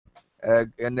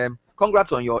And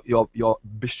congrats on your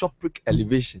bishopric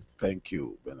elevation. Thank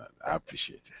you, Bernard. I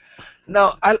appreciate it.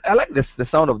 Now, I like this, the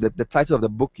sound of the title of the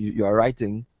book you are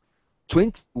writing,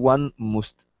 21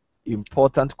 most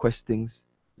important questions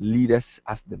leaders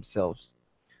ask themselves.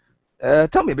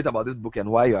 Tell me a bit about this book and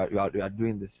why you are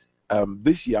doing this.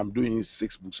 This year I'm doing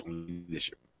 6 books on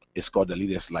leadership. It's called the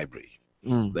Leaders Library.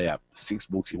 There are 6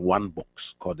 books in one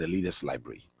box called the Leaders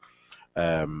Library.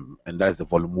 And that's the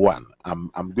volume 1.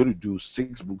 I'm going to do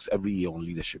 6 books every year on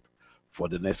leadership for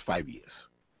the next 5 years.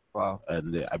 Wow.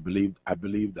 And I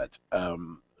believe that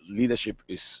leadership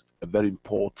is a very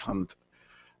important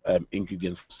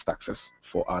ingredient for success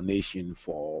for our nation,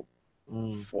 for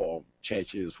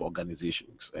churches, for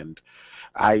organizations. And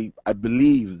I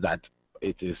believe that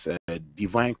it is a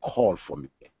divine call for me.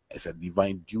 It's a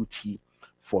divine duty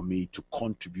for me to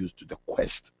contribute to the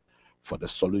quest for the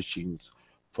solutions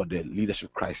for the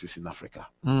leadership crisis in Africa.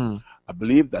 I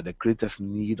believe that the greatest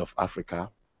need of Africa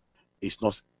is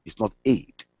not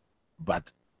aid,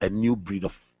 but a new breed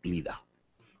of leader.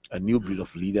 A new breed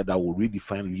of leader that will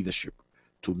redefine leadership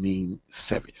to mean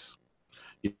service.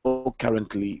 You know,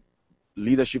 currently,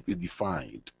 leadership is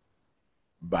defined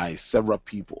by several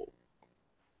people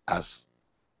as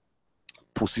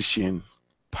position,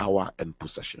 power, and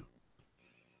possession.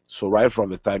 So right from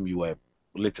the time you were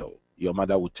little, your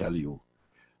mother would tell you,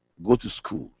 go to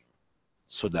school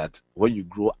so that when you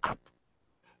grow up,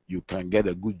 you can get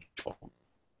a good job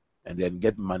and then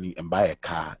get money and buy a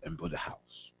car and build a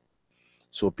house.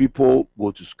 So people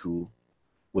go to school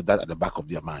with that at the back of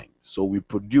their mind. So we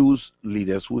produce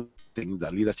leaders who think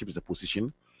that leadership is a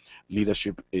position,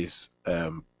 leadership is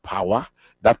power.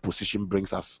 That position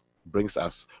brings us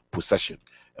possession.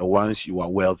 And once you are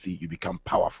wealthy, you become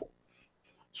powerful.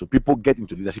 So people get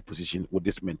into leadership position with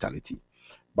this mentality.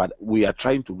 But we are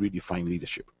trying to redefine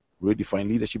leadership. Redefine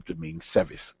leadership to mean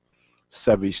service.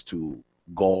 Service to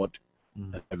God,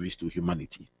 and service to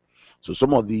humanity. So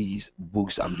some of these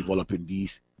books I'm developing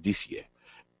this year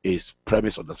is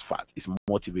premised on that fact. It's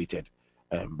motivated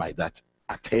by that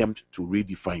attempt to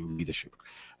redefine leadership.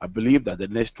 I believe that the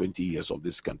next 20 years of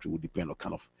this country will depend on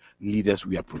kind of leaders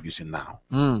we are producing now.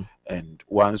 And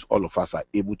once all of us are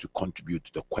able to contribute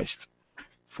to the quest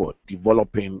for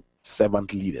developing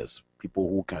servant leaders, people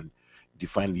who can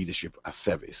define leadership as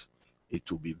service, it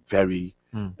will be very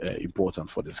important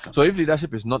for this country. So if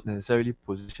leadership is not necessarily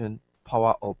position,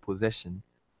 power, or possession,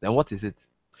 then what is it?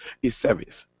 It's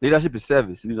service. Leadership is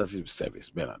service. Leadership is service,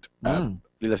 Bernard.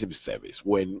 Leadership is service.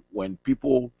 When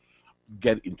people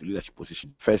get into leadership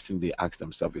position, first thing they ask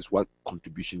themselves is, what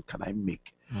contribution can I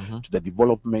make to the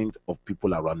development of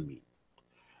people around me?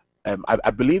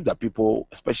 I believe that people,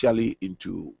 especially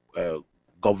into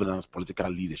governance, political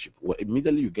leadership, well,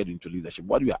 immediately you get into leadership,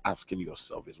 what you are asking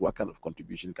yourself is, what kind of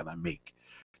contribution can I make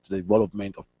to the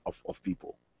development of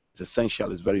people? It's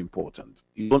essential, it's very important.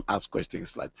 You don't ask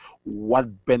questions like,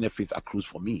 what benefits accrues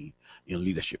for me in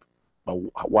leadership? But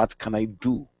what can I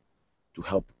do to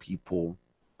help people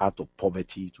out of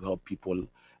poverty, to help people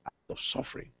out of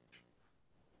suffering?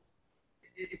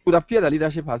 It would appear that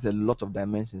leadership has a lot of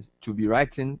dimensions. To be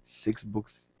writing 6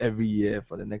 books every year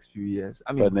for the next few years,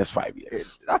 I mean, for the next 5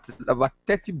 years, that's about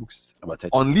 30 books. About 30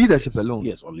 on leadership alone.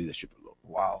 Yes, on leadership alone.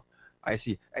 Wow, I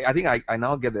see. I think I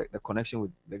now get the connection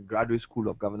with the Graduate School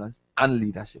of Governance and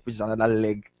Leadership, which is another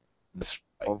leg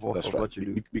of what you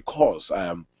do. Because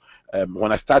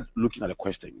when I start looking at the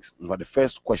questions, the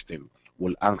first question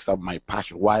will answer my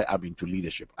passion, why I'm into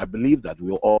leadership. I believe that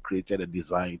we were all created and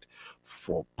designed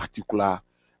for particular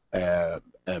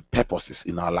purposes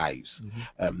in our lives.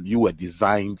 You were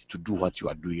designed to do what you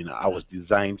are doing. I was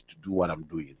designed to do what I'm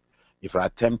doing. If I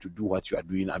attempt to do what you are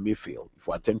doing, I may fail. If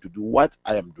I attempt to do what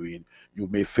I am doing, you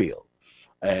may fail.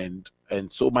 And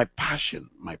so my passion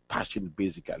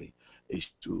basically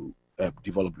is to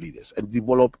develop leaders and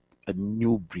develop a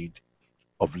new breed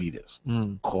of leaders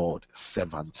called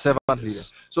servant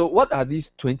leaders. So what are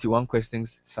these 21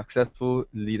 questions successful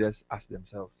leaders ask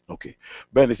themselves? Okay,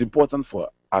 Ben, it's important for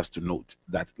us to note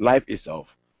that life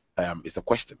itself is a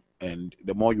question, and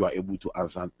the more you are able to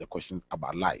answer the questions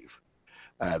about life,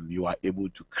 you are able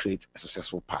to create a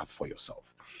successful path for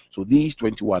yourself. So these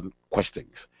 21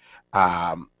 questions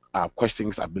are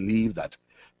questions I believe that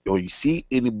you see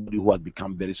anybody who has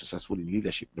become very successful in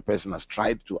leadership, the person has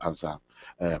tried to answer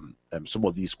some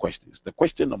of these questions. The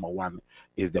question number 1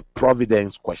 is the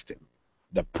providence question.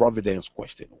 The providence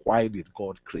question. Why did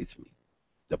God create me?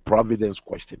 The providence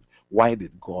question. Why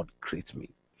did God create me?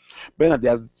 Bernard,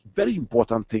 there's very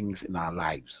important things in our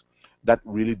lives that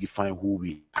really define who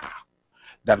we are,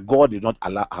 that God did not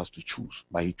allow us to choose,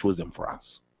 but he chose them for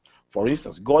us. For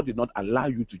instance, God did not allow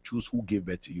you to choose who gave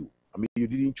birth to you. I mean, you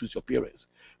didn't choose your parents.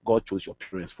 God chose your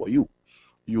parents for you.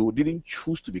 You didn't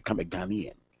choose to become a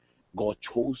Ghanaian. God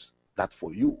chose that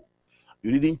for you.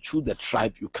 You didn't choose the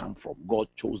tribe you come from. God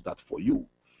chose that for you.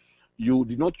 You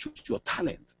did not choose your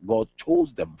talent. God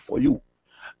chose them for you.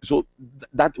 So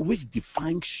that which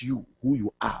defines you, who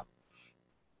you are,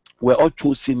 were all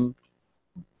chosen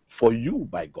for you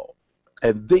by God.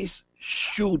 And this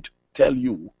should tell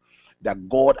you that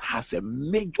God has a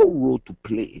major role to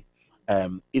play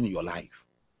in your life.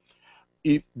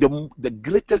 If the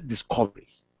greatest discovery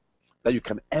that you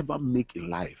can ever make in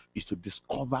life is to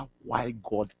discover why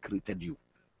God created you.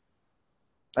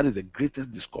 That is the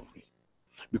greatest discovery,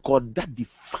 because that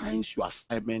defines your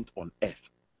assignment on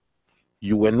earth.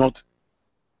 You were not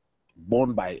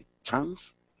born by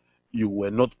chance. You were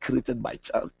not created by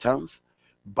chance,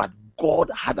 but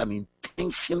God had an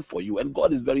intention for you, and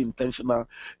God is very intentional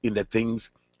in the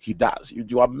things He does.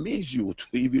 You amaze you to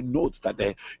even note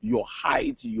that your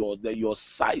height, your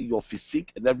size, your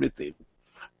physique, and everything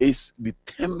is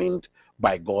determined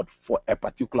by God for a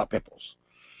particular purpose.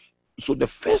 So the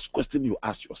first question you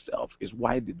ask yourself is,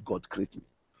 why did God create me?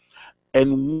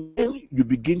 And when you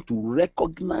begin to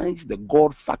recognize the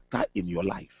God factor in your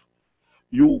life,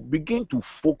 you begin to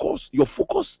focus, your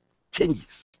focus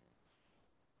changes.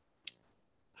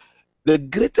 The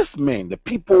greatest men, the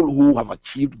people who have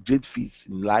achieved great feats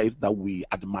in life that we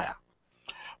admire,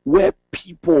 were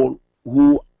people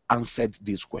who answered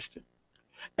this question.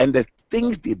 And the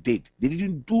things they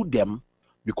didn't do them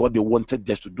because they wanted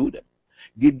just to do them.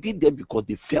 They did them because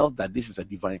they felt that this is a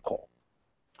divine call.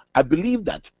 I believe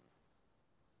that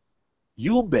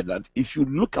you, Bernard, if you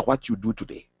look at what you do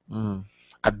today,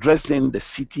 addressing the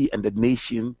city and the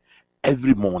nation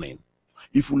every morning,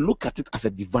 if you look at it as a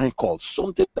divine call,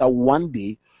 something that one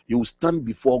day you will stand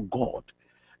before God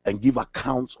and give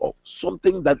accounts of,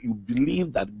 something that you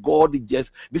believe that God is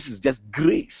just, this is just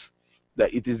grace,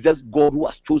 that it is just God who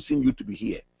has chosen you to be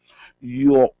here.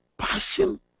 Your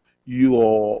passion,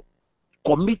 your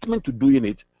commitment to doing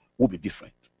it will be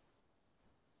different.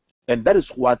 And that is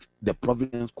what the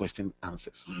providence question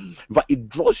answers. But it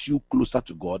draws you closer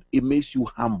to God. It makes you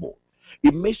humble.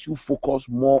 It makes you focus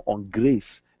more on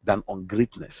grace than on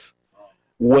greatness,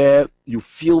 where you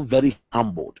feel very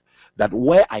humbled that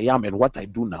where I am and what I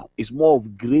do now is more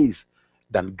of grace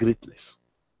than greatness.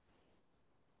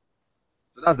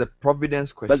 So that's the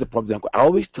providence question. That's the providence question. I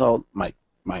always tell my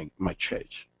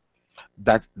church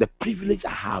that the privilege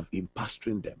I have in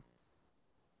pastoring them,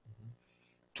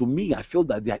 to me, I feel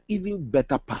that they are even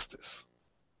better pastors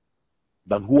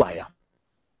than who I am.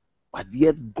 But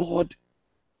yet God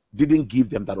didn't give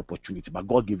them that opportunity, but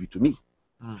God gave it to me.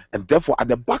 And therefore, at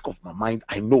the back of my mind,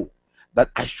 I know that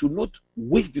I should not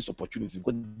waste this opportunity,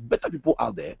 because better people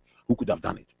out there who could have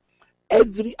done it.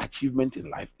 Every achievement in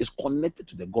life is connected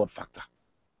to the God factor.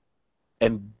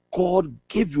 And God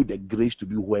gave you the grace to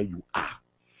be where you are.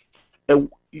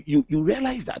 And you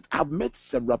realize that I've met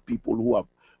several people who have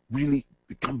really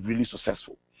become really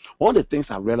successful. One of the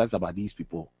things I realized about these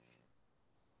people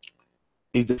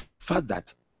is the fact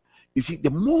that, you see, the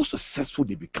more successful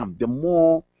they become, the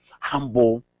more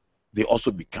humble they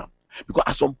also become. Because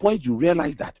at some point you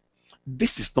realize that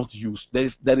this is not you.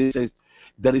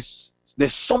 There's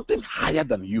something higher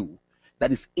than you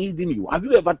that is aiding you. Have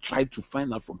you ever tried to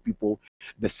find out from people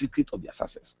the secret of their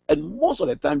success? And most of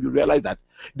the time you realize that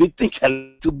they think a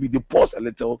little bit, they pause a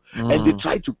little, and they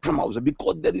try to come out,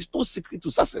 because there is no secret to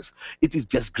success. It is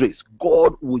just grace.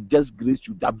 God will just grace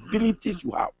you, the abilities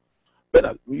you have.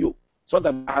 But you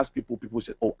sometimes ask people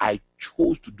say, oh, I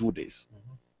chose to do this.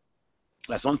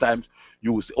 Like sometimes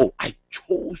you will say, oh, I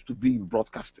chose to be in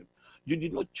broadcasting. You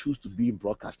did not choose to be in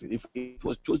broadcasting. If it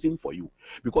was chosen for you,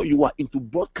 because you are into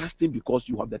broadcasting because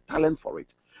you have the talent for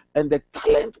it, and the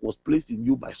talent was placed in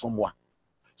you by someone.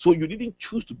 So you didn't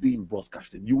choose to be in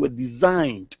broadcasting. You were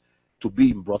designed to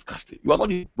be in broadcasting. You are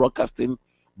not in broadcasting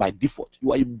by default.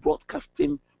 You are in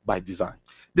broadcasting by design.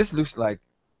 This looks like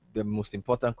the most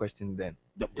important question then.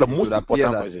 The most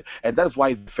important question. And that is why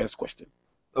it's the first question.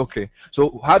 Okay.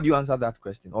 So how do you answer that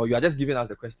question? Or you are just giving us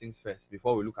the questions first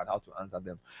before we look at how to answer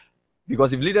them?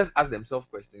 Because if leaders ask themselves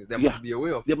questions, there must be a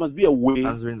way of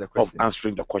answering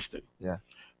the question. Yeah.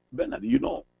 Bernard,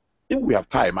 if we have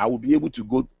time, I will be able to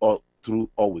go through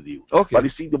all with you. Okay. But you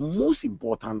see, the most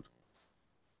important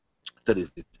thing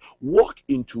is that walk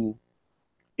into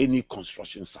any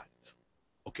construction site.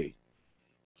 Okay.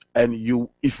 And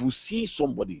if you see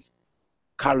somebody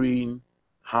carrying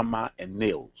hammer and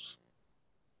nails,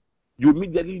 you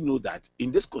immediately know that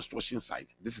in this construction site,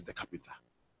 this is the carpenter.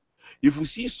 If you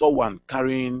see someone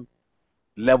carrying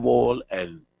level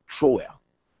and trowel,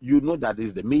 you know that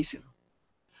is the mason.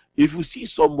 If you see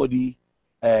somebody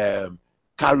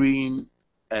carrying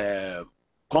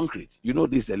concrete, you know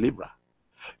this is a laborer.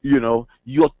 You know,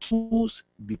 your tools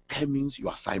determines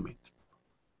your assignment.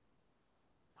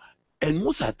 And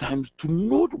most of the times, to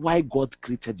know why God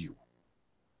created you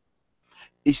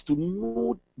is to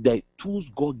know the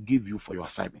tools God gave you for your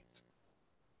assignment.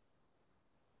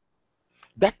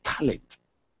 That talent,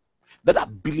 that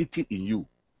ability in you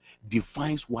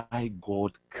defines why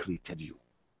God created you.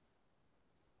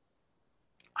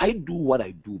 I do what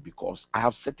I do because I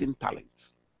have certain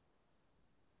talents.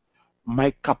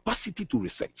 My capacity to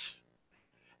research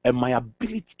and my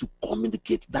ability to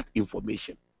communicate that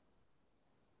information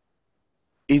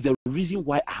is the reason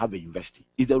why I have a university,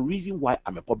 is the reason why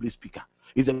I'm a public speaker,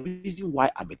 is the reason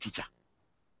why I'm a teacher.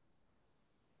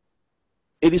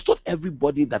 It is not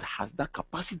everybody that has that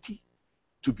capacity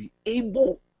to be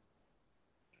able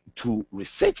to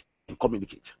research and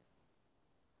communicate.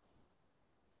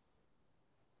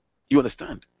 You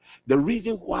understand? The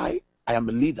reason why I am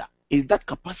a leader is that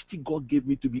capacity God gave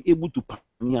me to be able to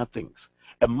pioneer things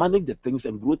and manage the things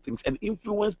and grow things and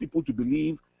influence people to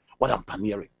believe what I'm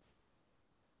pioneering.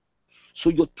 So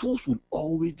your tools will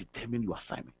always determine your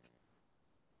assignment.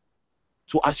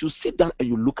 So as you sit down and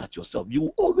you look at yourself, you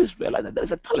will always realize that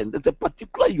there's a talent, there's a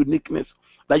particular uniqueness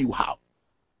that you have.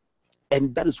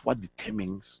 And that is what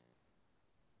determines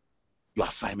your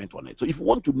assignment on it. So if you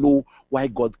want to know why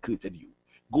God created you,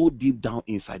 go deep down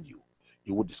inside you,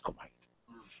 you will discover it.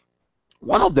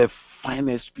 One of the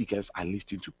finest speakers I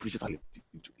listened to, preachers I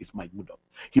listened to, is Mike Murdoch.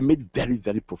 He made very,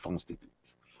 very profound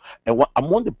statements. And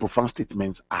among the profound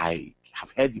statements I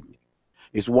have heard him make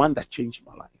is one that changed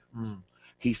my life.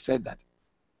 He said that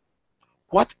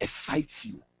what excites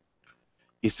you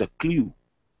is a clue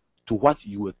to what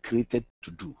you were created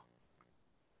to do.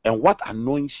 And what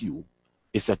annoys you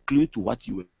is a clue to what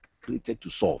you were created to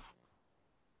solve.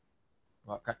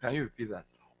 Well, can you repeat that?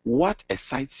 What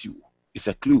excites you is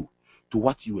a clue to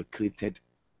what you were created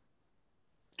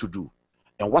to do.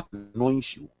 And what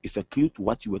annoys you is a clue to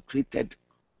what you were created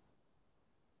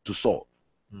to solve.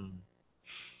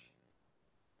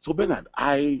 So Bernard,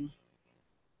 I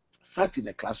sat in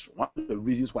a classroom. One of the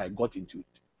reasons why I got into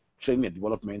training and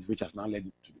development, which has now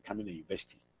led to becoming a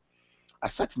university. I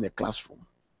sat in a classroom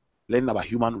learning about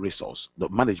human resource, the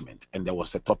management, and there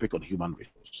was a topic on human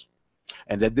resource.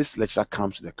 And then this lecturer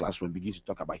comes to the classroom and begins to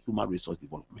talk about human resource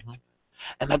development.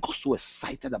 And I got so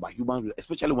excited about human,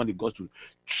 especially when it goes to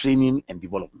training and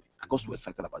development. I got so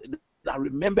excited about it. I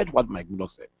remembered what Mike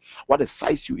Murdoch said. What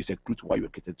excites you is a clue to what you were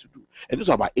created to do. And this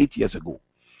was about 8 years ago.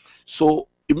 So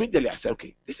immediately I said,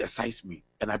 okay, this excites me.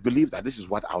 And I believe that this is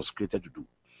what I was created to do.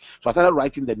 So I started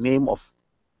writing the name of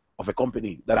a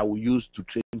company that I will use to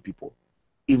train people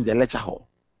in the lecture hall.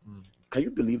 Can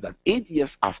you believe that 8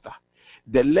 years after,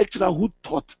 the lecturer who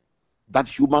taught that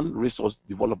human resource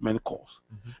development course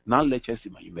now lectures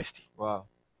in my university? Wow.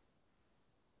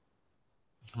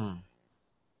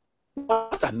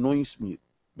 What annoys me,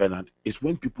 Bernard, is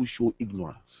when people show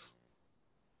ignorance.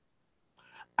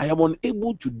 I am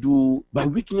unable to do, my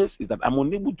weakness is that I'm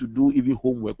unable to do even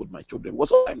homework with my children. Well,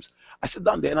 sometimes I sit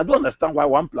down there and I don't understand why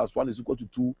 1 + 1 is equal to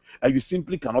 2, and you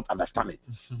simply cannot understand it.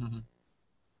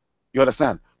 You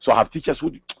understand? So I have teachers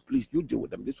who, please, you deal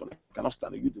with them. This one, I cannot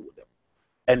stand it, you deal with them.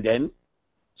 And then,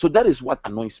 so that is what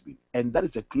annoys me. And that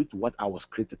is a clue to what I was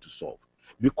created to solve.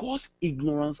 Because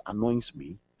ignorance annoys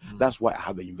me, that's why I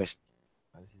have a university.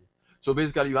 I see. So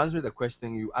basically, you answer the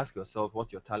question, you ask yourself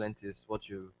what your talent is, what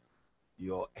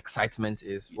your excitement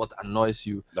is, what annoys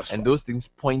you. That's and right. Those things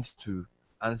point to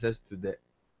answers to the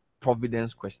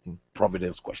providence question.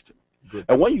 Providence question. Good.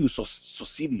 And when you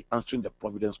succeed in answering the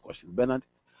providence question, Bernard,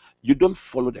 you don't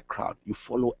follow the crowd, you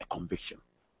follow a conviction.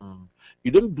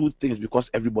 You don't do things because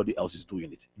everybody else is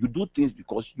doing it. You do things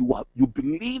because you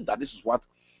believe that this is what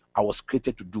I was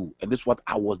created to do, and this is what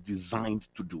I was designed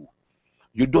to do.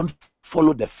 You don't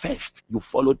follow the first, you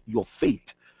follow your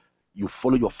faith. You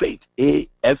follow your faith.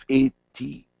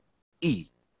 AFATE.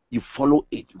 You follow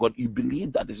it because you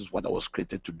believe that this is what I was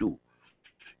created to do.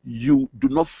 You do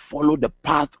not follow the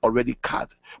path already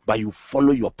cut, but you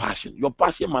follow your passion. Your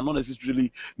passion might not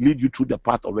necessarily lead you through the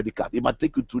path already cut. It might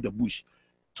take you through the bush,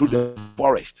 through the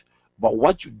forest. But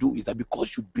what you do is that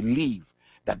because you believe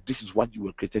that this is what you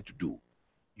were created to do,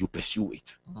 you pursue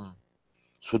it.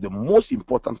 So the most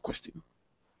important question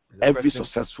every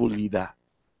successful leader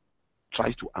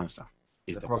tries to answer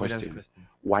is the question,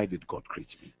 why did God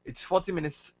create me? It's 40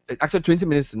 minutes, actually 20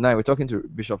 minutes to 9. We're talking to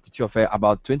Bishop Titi Offei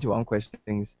about 21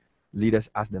 questions leaders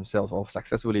ask themselves, or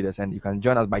successful leaders. And you can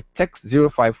join us by text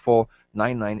 054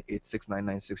 9986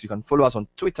 996. You can follow us on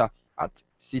Twitter at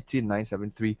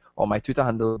Citi973 or my Twitter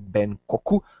handle, Ben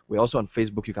Koku. We're also on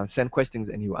Facebook. You can send questions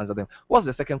and he will answer them. What's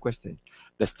the second question?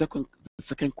 The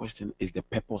second question is the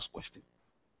purpose question.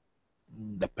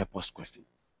 The purpose question.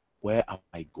 Where am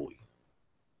I going?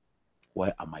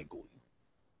 Where am I going?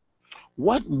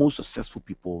 What most successful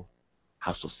people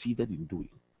have succeeded in doing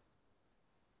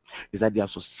is that they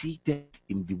have succeeded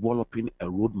in developing a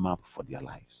roadmap for their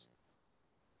lives.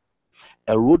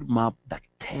 A roadmap that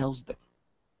tells them,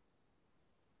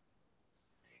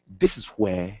 this is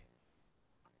where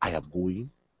I am going.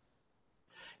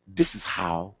 This is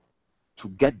how to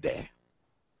get there.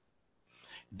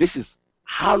 This is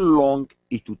how long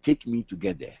it will take me to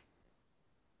get there.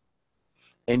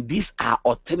 And these are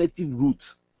alternative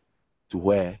routes to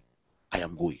where I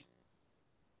am going.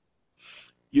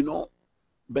 You know,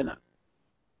 Bernard,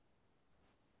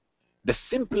 the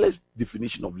simplest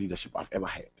definition of leadership I've ever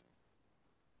heard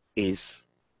is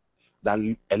that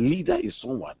a leader is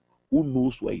someone who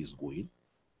knows where he's going,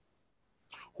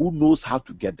 who knows how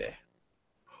to get there,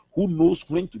 who knows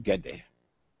when to get there,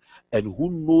 and who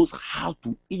knows how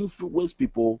to influence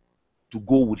people to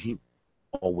go with him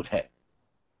or with her.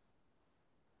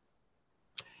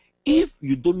 If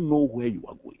you don't know where you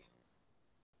are going,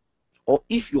 or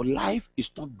if your life is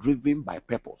not driven by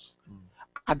purpose,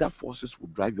 other forces will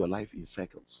drive your life in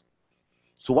circles.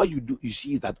 So what you do, you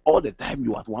see, is that all the time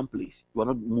you are at one place, you are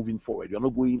not moving forward, you are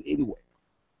not going anywhere.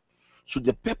 So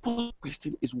the purpose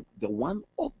question is the one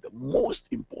of the most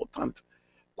important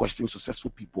questions successful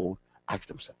people ask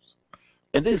themselves.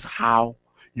 And this is how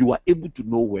you are able to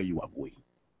know where you are going.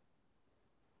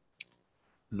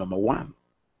 Number one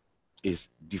is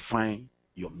define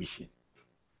your mission.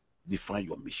 Define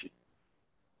your mission.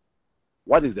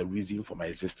 What is the reason for my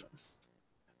existence?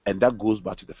 And that goes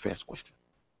back to the first question.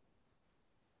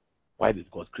 Why did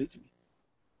God create me?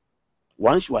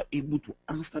 Once you are able to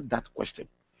answer that question,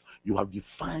 you have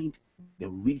defined the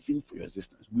reason for your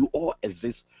existence. We all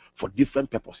exist for different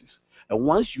purposes. And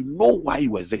once you know why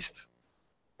you exist,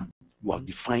 you have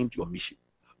defined your mission.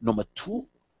 Number two,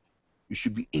 you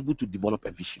should be able to develop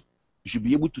a vision. You should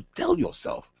be able to tell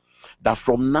yourself that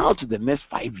from now to the next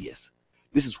 5 years,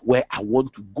 this is where I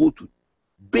want to go to,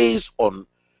 based on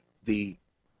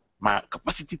my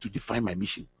capacity to define my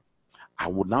mission. I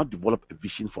will now develop a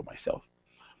vision for myself.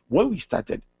 When we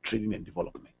started training and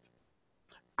development,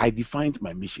 I defined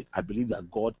my mission. I believe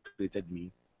that God created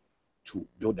me to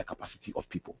build the capacity of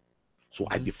people. So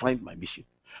I defined my mission.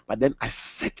 But then I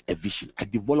set a vision. I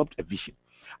developed a vision.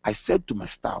 I said to my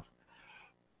staff,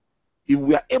 if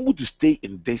we are able to stay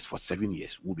in this for 7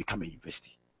 years, we'll become a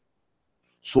university.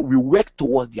 So we work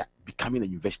towards becoming a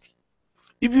university.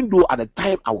 Even though at the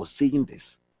time I was saying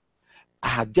this, I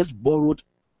had just borrowed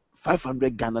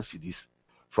 500 Ghana cedis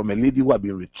from a lady who had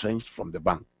been retrenched from the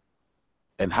bank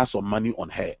and has some money on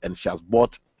her, and she has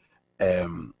bought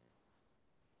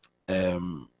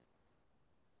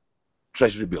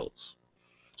treasury bills.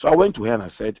 So I went to her and I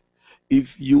said,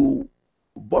 if you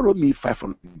borrow me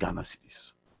 500 Ghana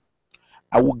cedis,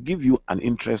 I will give you an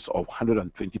interest of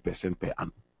 120% per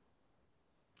annum.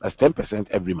 That's 10%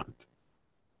 every month.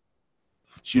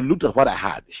 She looked at what I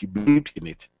had, she believed in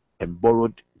it, and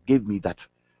gave me that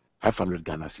 500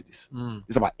 Ghana cedis.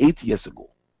 It's about 8 years ago.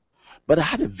 But I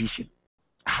had a vision.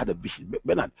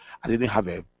 Bernard, I didn't have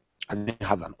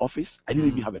an office. I didn't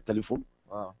even have a telephone.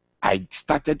 Wow. I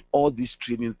started all this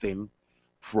training thing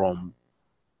from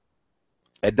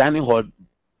a dining hall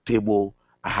table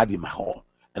I had in my hall.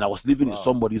 And I was living in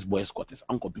somebody's boys' quarters,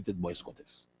 uncompleted boys'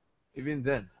 quarters. Even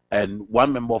then. And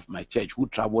one member of my church who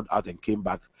traveled out and came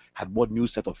back had bought new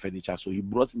set of furniture. So he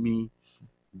brought me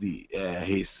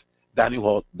his dining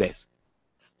hall desk.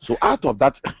 So out of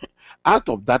that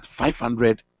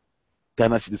 500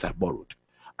 Ghana cedis I borrowed,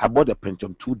 I bought a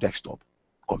Pentium 2 desktop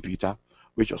computer,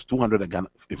 which was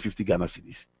 250 Ghana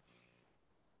cedis.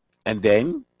 And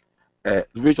then,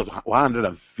 which was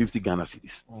 150 Ghana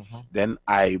cedis. Then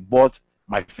I bought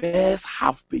my first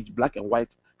half-page, black and white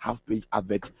half-page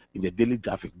advert in the Daily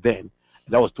Graphic. Then,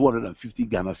 that was 250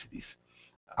 Ghana cedis.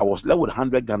 I was left with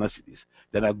 100 Ghana cedis.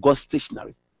 Then I got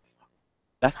stationery,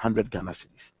 that 100 Ghana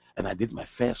cedis, and I did my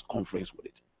first conference with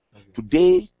it.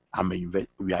 Today,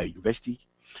 we are a university,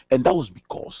 and that was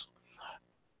because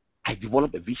I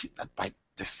developed a vision that by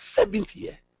the 7th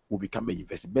year, we'll become a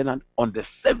university. Bernard, on the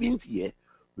 7th year,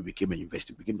 we became a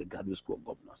university, we became the Graduate School of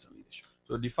Governance and Leadership.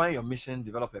 So define your mission,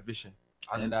 develop a vision,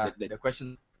 and the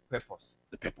question, purpose.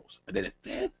 The purpose. And then the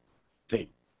third thing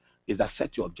is that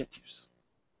set your objectives.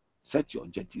 Set your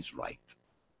objectives right.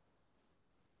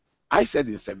 I said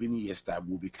in 7 years' time,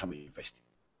 we'll become a university.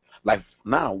 Like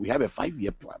now, we have a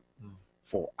 5-year plan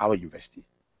for our university.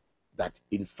 that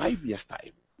in 5 years'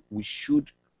 time, we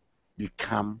should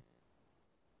become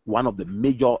one of the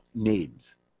major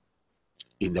names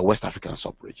in the West African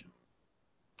sub-region,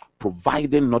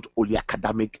 providing not only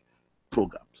academic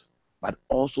programs, but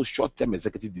also short-term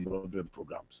executive development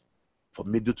programs for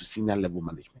middle to senior level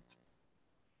management.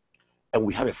 And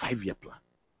we have a 5-year plan.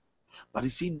 But you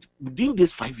see, within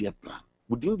this 5-year plan,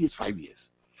 within these 5 years,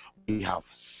 we have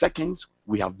seconds,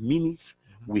 we have minutes,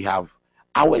 we have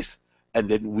hours, and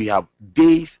then we have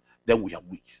days, then we have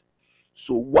weeks.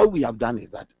 So what we have done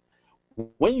is that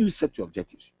when you set your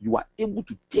objectives, you are able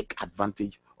to take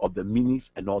advantage of the minutes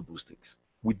and all those things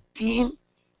within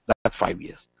that 5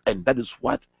 years. And that is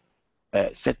what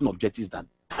setting objectives that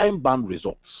time-bound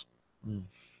results.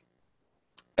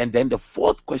 And then the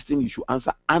fourth question you should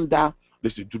answer under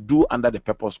the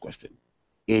purpose question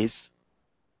is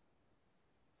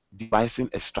devising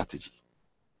a strategy.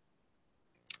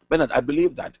 Bernard, I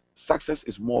believe that success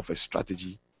is more of a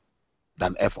strategy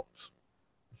than effort.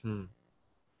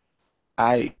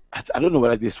 I don't know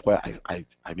whether this is where I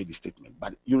made the statement,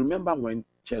 but you remember when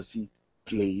Chelsea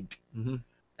played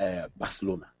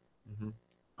Barcelona?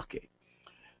 Okay.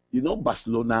 You know,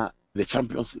 Barcelona, the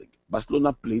Champions League,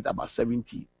 Barcelona played about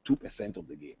 72% of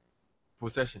the game.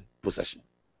 Possession.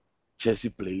 Chelsea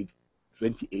played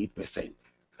 28%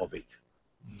 of it.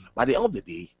 By the end of the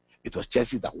day, it was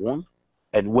Chelsea that won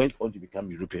and went on to become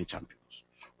European champions.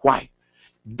 Why?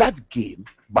 That game,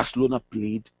 Barcelona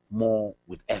played more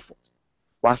with effort,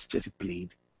 whilst Chelsea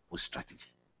played with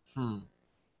strategy.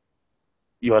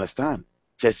 You understand?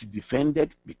 Chelsea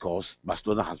defended because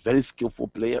Barcelona has very skillful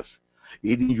players.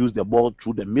 He didn't use the ball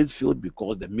through the midfield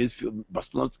because the midfield,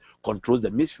 Barcelona controls the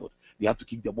midfield. They have to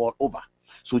kick the ball over.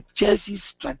 So Chelsea's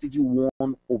strategy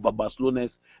won over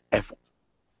Barcelona's effort.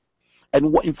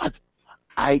 And in fact,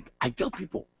 I tell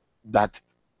people that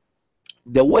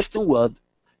the Western world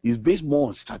is based more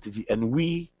on strategy, and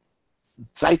we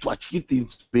try to achieve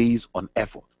things based on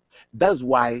effort. That's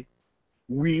why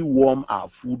we warm our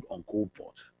food on cold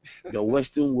pot. The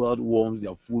Western world warms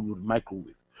their food with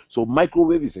microwave. So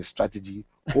microwave is a strategy,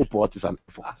 cold pot is an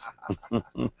effort.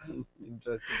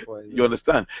 Interesting point. You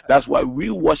understand? That's why we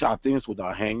wash our things with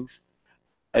our hands,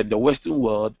 and the Western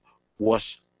world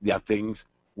wash their things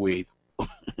with. I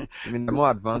mean, the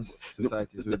more advanced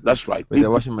societies. That's right. With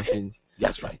the washing machines.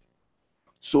 That's right.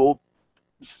 So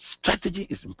strategy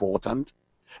is important,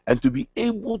 and to be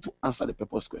able to answer the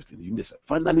purpose question, you need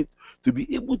finally to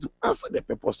be able to answer the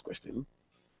purpose question,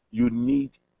 you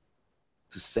need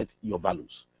to set your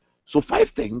values. So 5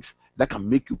 things that can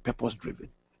make you purpose driven: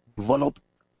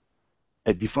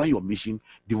 define your mission,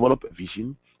 develop a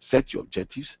vision, set your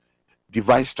objectives,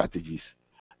 devise strategies,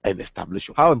 and establish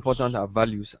your. How important are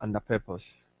values and the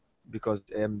purpose? Because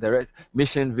the rest,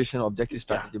 mission, vision, objective,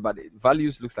 strategy, but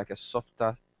values looks like a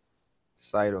softer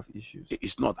side of issues.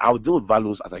 It's not. I'll deal with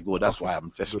values as I go. That's why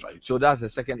I'm just trying. So that's the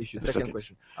second issue. Second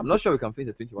question. I'm not sure we can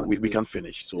finish the 21. We can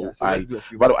finish. So, yeah,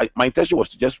 so my intention was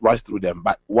to just rush through them,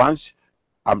 but once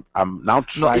I'm now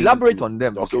trying. No, elaborate on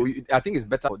them. Okay. So I think it's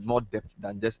better with more depth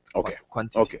than just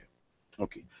quantity.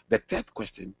 Okay. The third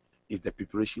question is the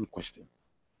preparation question.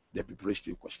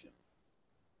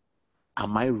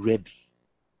 Am I ready?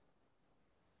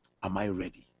 Am I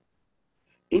ready?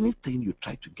 Anything you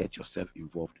try to get yourself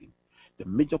involved in, the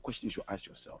major question you should ask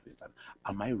yourself is that,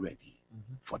 am I ready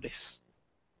for this?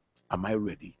 Am I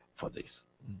ready for this?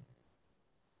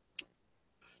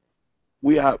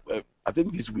 We are, I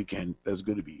think this weekend there's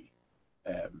going to be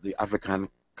the African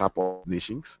Cup of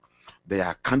Nations. There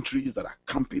are countries that are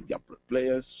camping their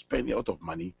players, spending a lot of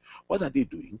money. What are they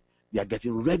doing? They are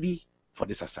getting ready for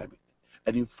this assignment.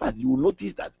 And in fact, you will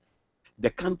notice that the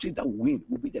country that will win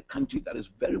will be the country that is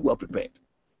very well prepared.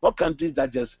 Not countries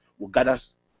that just will gather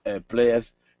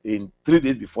players in 3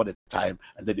 days before the time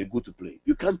and then they go to play.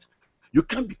 You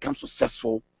can't become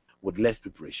successful with less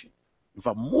preparation. In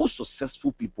fact, most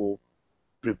successful people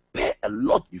prepare a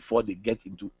lot before they get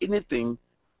into anything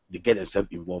they get themselves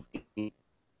involved in.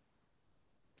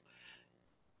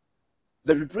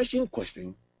 The preparation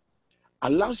question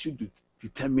allows you to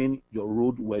determine your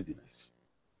roadworthiness.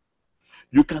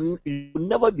 You will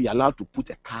never be allowed to put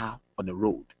a car on the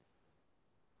road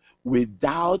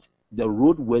without the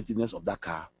roadworthiness of that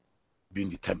car being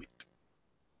determined.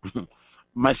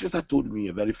 My sister told me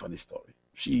a very funny story.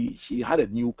 She had a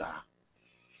new car,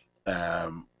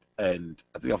 and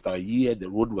I think after a year the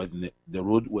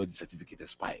roadworthy certificate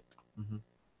expired,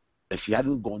 and she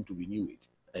hadn't gone to renew it,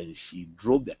 and she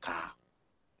drove the car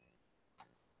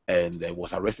and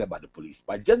was arrested by the police.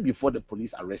 But just before the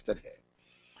police arrested her,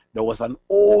 there was an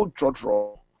old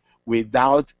trotro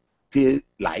without tail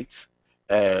lights,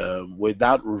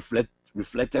 without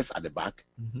reflectors at the back.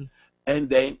 Mm-hmm. And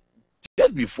then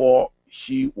just before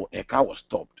her car was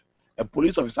stopped, a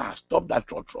police officer had stopped that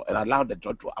trotro and allowed the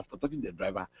trotro, after talking to the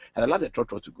driver, and allowed the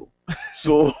trotro to go.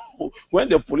 So when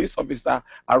the police officer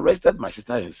arrested my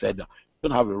sister and said, "You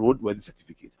don't have a roadworthy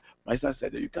certificate," my sister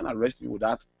said, "You can't arrest me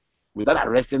without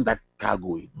arresting that car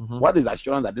going. Mm-hmm. What is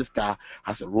assurance that this car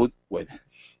has a roadworthy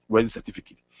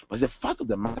certificate?" But the fact of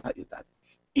the matter is that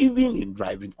even in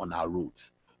driving on our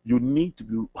roads, you need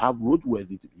to have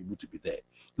roadworthy to be able to be there.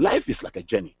 Life is like a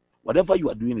journey. Whatever you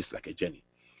are doing is like a journey.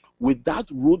 Without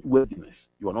roadworthiness,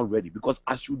 you are not ready, because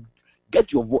as you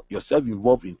get yourself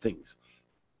involved in things,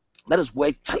 that is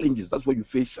where that's where you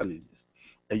face challenges,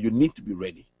 and you need to be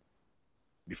ready.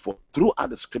 Throughout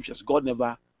the scriptures, God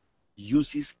never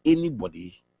uses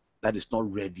anybody that is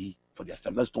not ready for the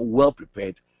assignment, that's not well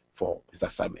prepared for his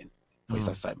assignment.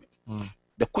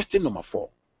 The question number 4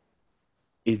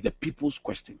 is the people's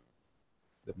question.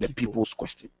 The people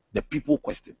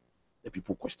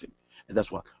question. And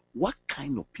that's what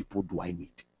kind of people do I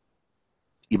need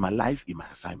in my life, in my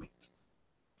assignment?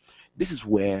 This is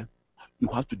where you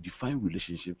have to define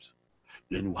relationships,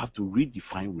 and you have to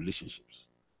redefine relationships.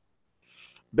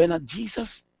 Bernard,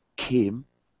 Jesus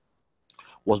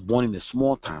was born in a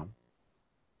small town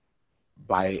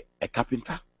by a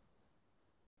carpenter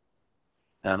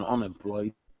and an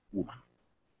unemployed woman.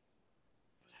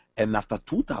 And after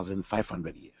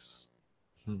 2,500 years,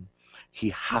 he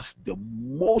has the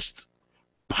most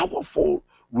powerful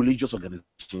religious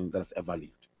organization that's ever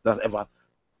lived, that's ever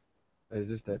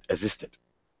existed.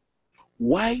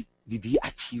 Why did he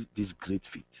achieve this great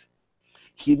feat?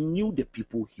 He knew the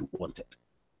people he wanted.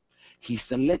 He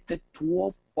selected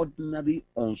 12 ordinary,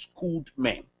 unschooled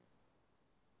men.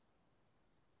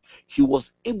 He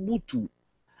was able to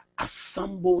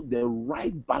assemble the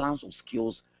right balance of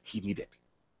skills he needed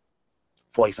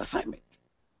for his assignment.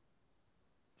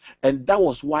 And that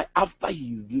was why, after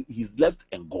he's left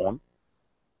and gone,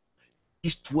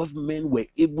 these 12 men were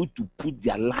able to put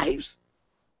their lives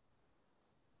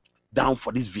down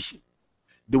for this vision.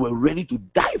 They were ready to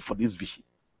die for this vision.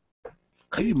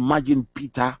 Can you imagine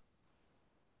Peter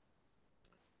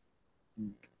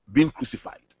being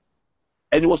crucified?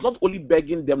 And he was not only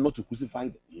begging them not to crucify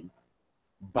him,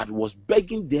 but was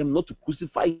begging them not to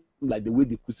crucify him like the way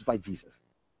they crucified Jesus.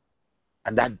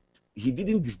 And that he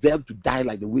didn't deserve to die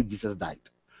like the way Jesus died.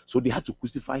 So they had to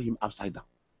crucify him upside down.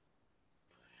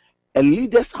 A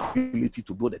leader's ability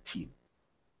to build a team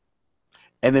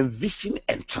and envision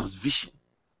and transvision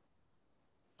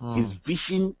his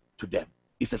vision to them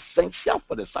is essential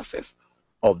for the success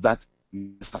of that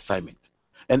assignment.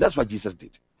 And that's what Jesus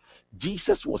did.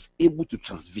 Jesus was able to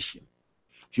transvision.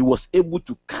 He was able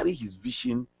to carry his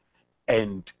vision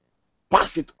and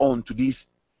pass it on to these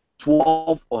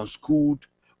 12 unschooled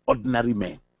ordinary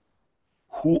men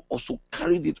who also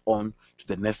carried it on to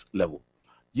the next level.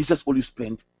 Jesus only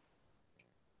spent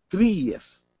 3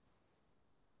 years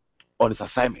on his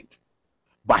assignment,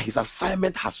 but his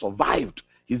assignment has survived.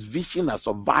 His vision has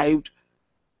survived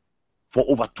for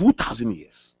over 2,000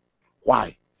 years.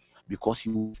 Why? Because he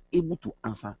was able to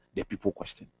answer the people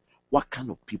question. What kind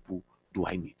of people do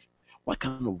I need? What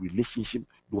kind of relationship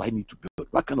do I need to build?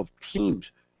 What kind of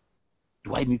teams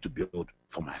do I need to build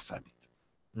for my assignment?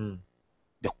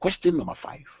 The question number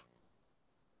 5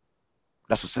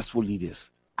 that successful leaders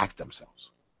ask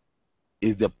themselves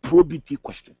is the probity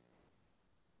question.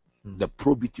 The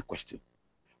probity question.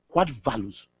 What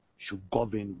values should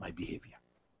govern my behavior?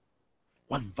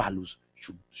 What values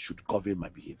should govern my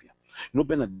behavior? You know,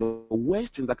 Bernard, the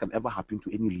worst thing that can ever happen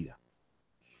to any leader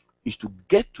is to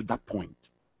get to that point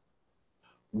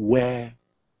where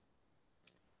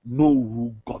no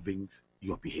rule governs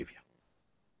your behavior.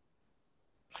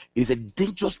 It's a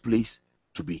dangerous place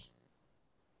to be.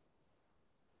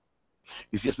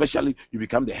 You see, especially you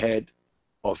become the head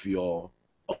of your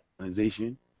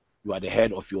organization, you are the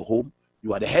head of your home,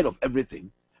 you are the head of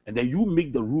everything, and then you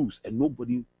make the rules and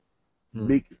nobody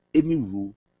make any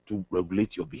rule to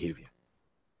regulate your behavior.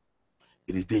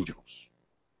 It is dangerous.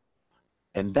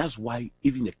 And that's why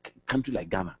even a country like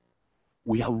Ghana,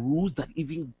 we have rules that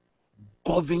even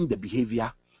govern the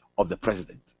behavior of the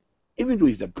president. Even though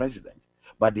he's the president,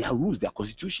 but there are rules, there are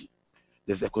constitution.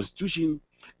 There's a constitution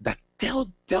that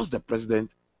tells the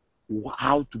president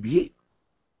how to behave.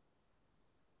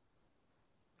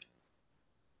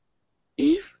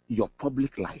 If your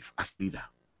public life as leader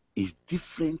is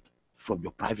different from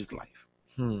your private life,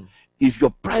 if your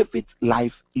private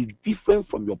life is different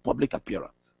from your public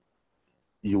appearance,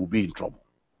 you will be in trouble.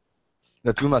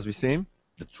 The two must be same?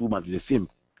 The two must be the same.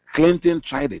 Clinton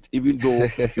tried it, even though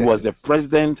he was the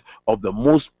president of the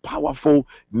most powerful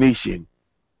nation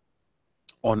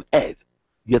on earth,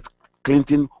 yet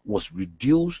Clinton was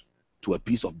reduced to a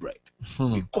piece of bread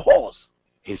because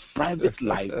his private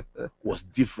life was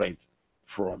different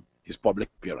from his public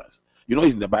appearance. You know,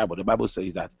 it's in the Bible. The Bible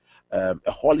says that a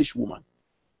whorish woman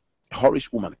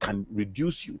can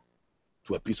reduce you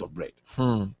to a piece of bread.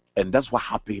 And that's what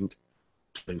happened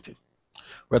to Clinton.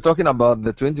 We're talking about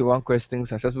the 21 questions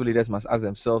successful leaders must ask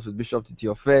themselves with Bishop Titi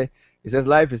Offei. He says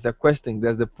life is a question.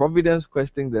 There's the providence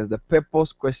question, there's the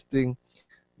purpose question,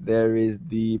 there is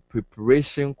the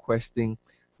preparation question,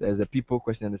 there's a people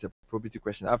question, and there's a probity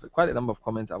question. I have quite a number of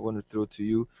comments I want to throw to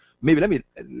you. Maybe let me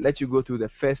let you go through the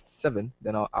first 7,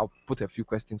 then I'll put a few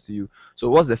questions to you. So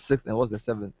what's the 6th and what's the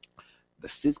 7th? The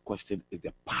 6th question is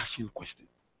the passion question.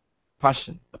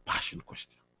 Passion. The passion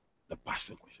question. The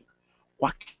passion question.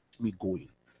 What keeps me going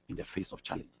in the face of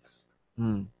challenges?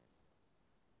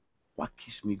 What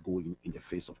keeps me going in the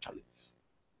face of challenges?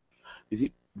 You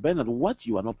see, Bernard, what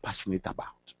you are not passionate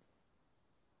about,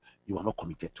 you are not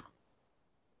committed to.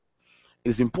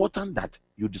 It's important that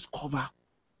you discover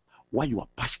what you are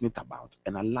passionate about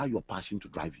and allow your passion to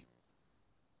drive you.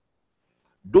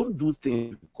 Don't do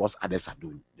things because others are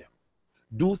doing them.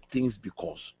 Do things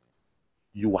because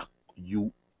you are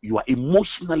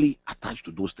emotionally attached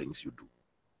to those things you do.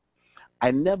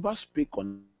 I never speak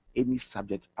on any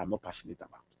subject I'm not passionate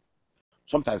about.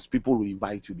 Sometimes people will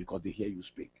invite you because they hear you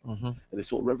speak. And they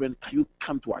say, oh, Reverend, can you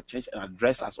come to our church and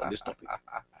address us on this topic?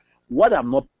 What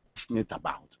I'm not passionate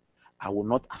about, I will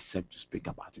not accept to speak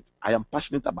about it. I am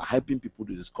passionate about helping people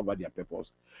to discover their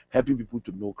purpose, helping people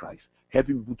to know Christ,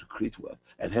 helping people to create wealth,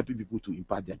 and helping people to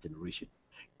impact their generation.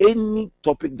 Any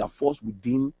topic that falls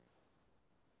within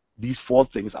these 4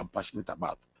 things I'm passionate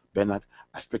about, Bernard,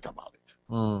 I speak about it.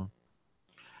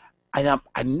 I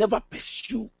never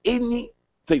pursue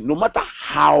anything, no matter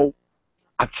how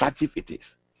attractive it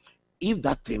is, if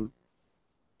that thing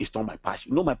is not my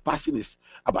passion. You know, my passion is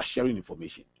about sharing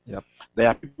information. There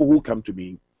are people who come to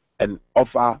me and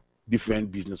offer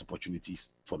different business opportunities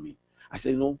for me. I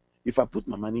say, you know, if I put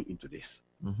my money into this,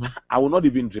 I will not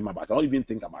even dream about it. I won't even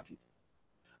think about it.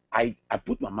 I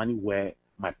put my money where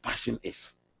my passion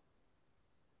is.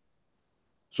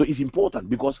 So it's important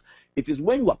because it is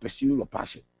when you are pursuing your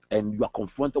passion and you are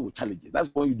confronted with challenges, that's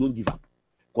when you don't give up.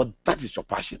 Because that is your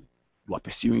passion. You are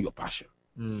pursuing your passion.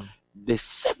 The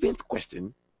 7th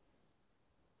question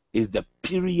is the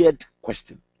period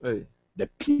question. The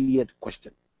period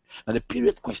question. And the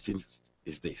period question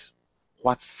is this: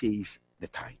 what says the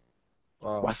time?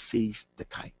 What says the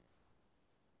time?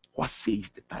 What says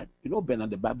the time? You know, Bernard,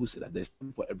 the Bible says that there's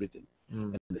time for everything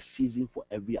and the season for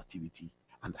every activity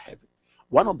under heaven.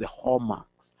 One of the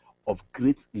hallmarks of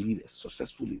great leaders,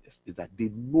 successful leaders, is that they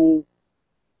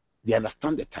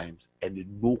understand the times and they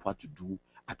know what to do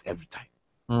at every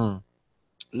time.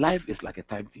 Life is like a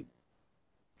timetable.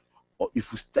 Or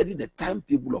if you study the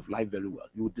timetable of life very well,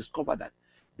 you will discover that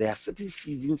there are certain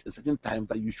seasons and certain times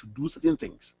that you should do certain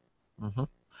things.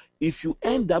 If you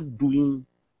end up doing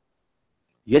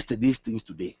yesterday's things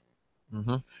today,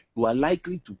 you are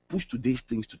likely to push today's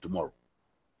things to tomorrow.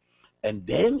 And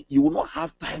then you will not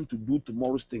have time to do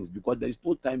tomorrow's things because there is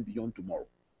no time beyond tomorrow.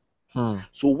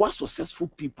 So what successful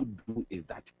people do is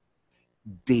that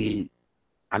they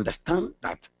understand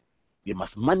that they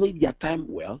must manage their time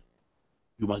well.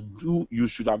 You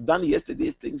should have done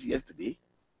yesterday's things yesterday,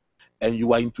 and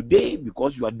you are in today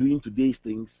because you are doing today's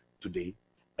things today,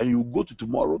 and you go to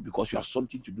tomorrow because you have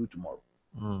something to do tomorrow.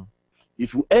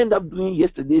 If you end up doing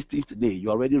yesterday's things today,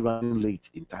 you're already running late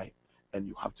in time, and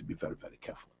you have to be very, very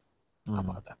careful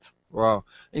about that. Wow,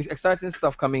 it's exciting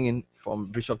stuff coming in from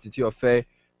Bishop Titi Offei.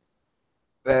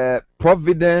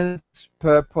 Providence,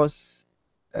 purpose,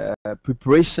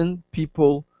 preparation,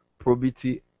 people,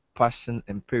 probity, passion,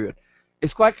 and period.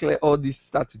 It's quite clear all these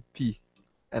start with P,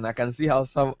 and I can see how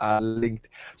some are linked.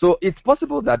 So it's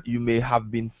possible that you may have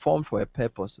been formed for a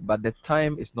purpose, but the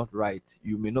time is not right.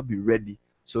 You may not be ready.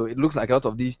 So it looks like a lot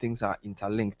of these things are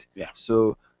interlinked.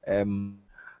 So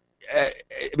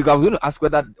because I'm going to ask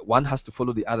whether one has to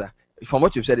follow the other. From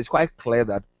what you've said, it's quite clear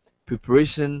that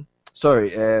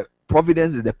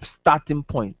providence is the starting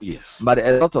point. But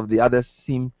a lot of the others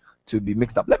seem to be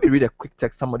mixed up. Let me read a quick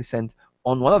text somebody sent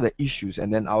on one of the issues,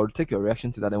 and then I'll take your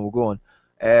reaction to that, and we'll go on.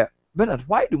 Bernard,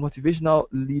 why do motivational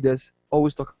leaders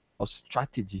always talk about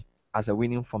strategy as a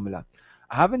winning formula?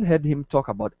 I haven't heard him talk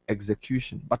about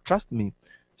execution, but trust me,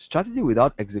 strategy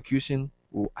without execution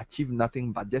will achieve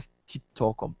nothing but just cheap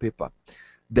talk on paper.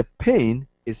 The pain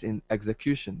is in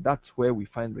execution. That's where we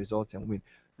find results and win.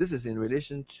 This is in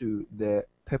relation to the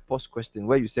purpose question,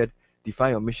 where you said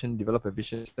define your mission, develop a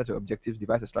vision, set your objectives,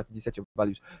 devise a strategy, set your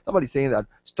values. Somebody's saying that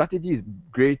strategy is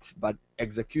great, but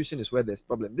execution is where there's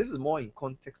problem. This is more in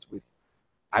context with,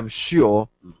 I'm sure,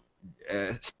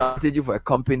 strategy for a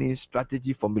company,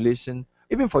 strategy formulation,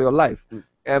 even for your life.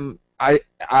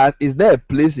 Is there a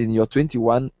place in your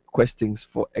 21 questions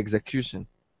for execution?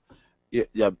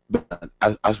 Yeah. But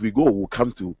as we go, we'll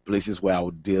come to places where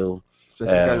I'll deal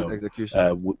specifically with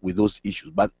execution with those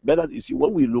issues. But Bernard, you see,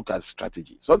 when we look at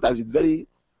strategy, sometimes it's very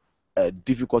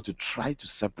difficult to try to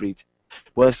separate.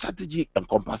 But a strategy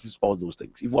encompasses all those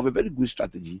things. If you have a very good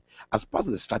strategy, as part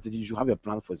of the strategy, you should have a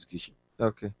plan for execution.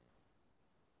 Okay.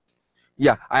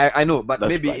 Yeah, I know, but That's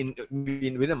maybe right.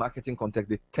 in within a marketing context,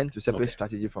 they tend to separate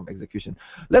strategy from execution.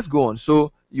 Let's go on.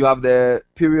 So you have the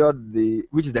period,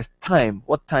 which is the time.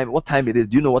 What time it is?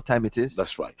 Do you know what time it is?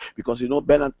 That's right. Because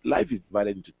Bernard, life is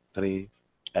divided into three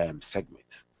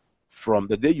segments. From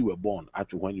the day you were born up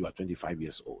to when you are 25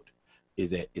 years old,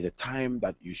 is a time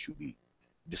that you should be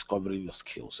discovering your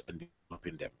skills and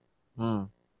developing them.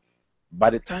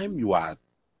 By the time you are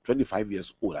 25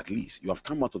 years old, at least, you have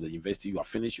come out of the university, you have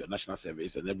finished your national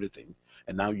service and everything,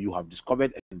 and now you have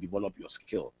discovered and developed your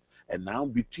skill. And now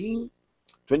between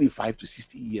 25 to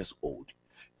 60 years old,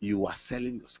 you are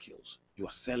selling your skills. You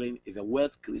are selling, is a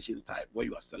wealth creation type where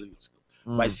you are selling your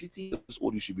skills. By 60 years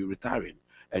old, you should be retiring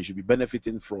and should be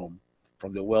benefiting from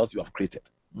the wealth you have created.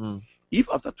 If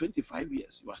after 25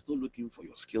 years, you are still looking for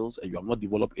your skills and you have not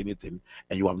developed anything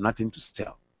and you have nothing to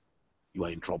sell, you are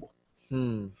in trouble.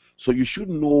 So you should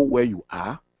know where you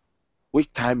are,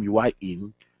 which time you are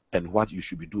in, and what you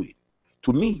should be doing.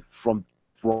 To me, from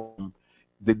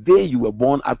the day you were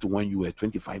born up to when you were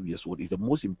 25 years old is the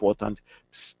most important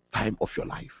time of your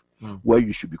life, where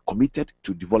you should be committed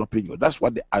to developing your. That's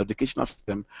what the educational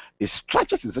system is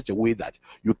structured in such a way that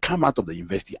you come out of the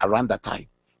university around that time,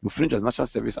 you finish your national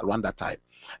service around that time,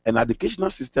 and the educational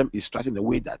system is structured in a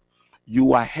way that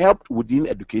you are helped within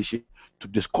education to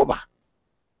discover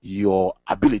your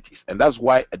abilities. And that's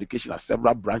why education has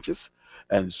several branches.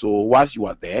 And so once you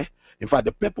are there, in fact,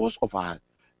 the purpose of our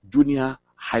junior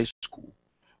high school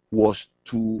was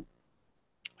to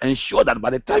ensure that by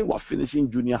the time you are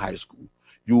finishing junior high school,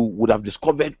 you would have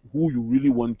discovered who you really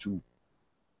want to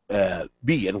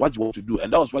be and what you want to do.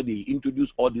 And that was why they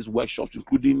introduced all these workshops,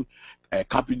 including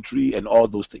carpentry and all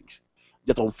those things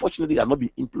that unfortunately are not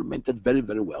being implemented very,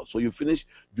 very well. So you finish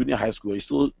junior high school, you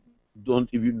still don't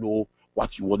even know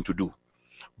what you want to do.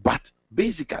 But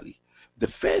basically, the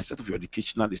first set of your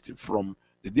educational listing from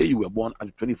the day you were born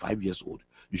at 25 years old,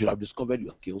 you should have discovered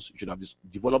your skills, you should have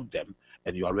developed them,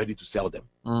 and you are ready to sell them.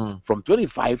 From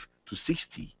 25 to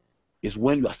 60 is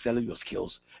when you are selling your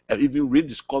skills and even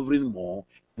rediscovering more,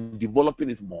 and developing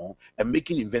it more, and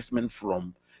making investment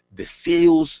from the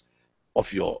sales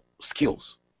of your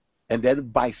skills. And then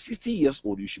by 60 years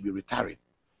old, you should be retiring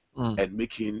and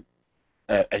making,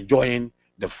 enjoying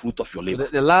the fruit of your labor.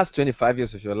 So the last 25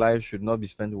 years of your life should not be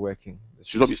spent working.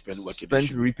 Should not be spent working.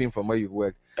 Spent reaping from where you've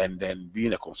worked. And then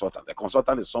being a consultant. A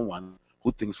consultant is someone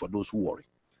who thinks for those who worry.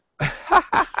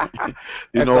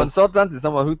 Consultant is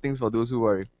someone who thinks for those who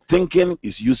worry. Thinking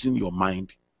is using your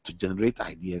mind to generate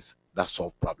ideas that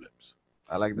solve problems.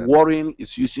 I like that. Worrying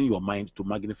is using your mind to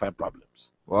magnify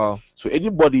problems. Wow. So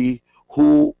anybody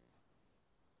who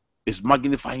is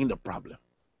magnifying the problem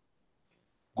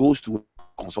goes to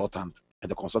a consultant, and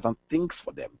the consultant thinks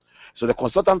for them. So the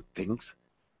consultant thinks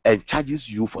and charges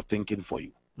you for thinking for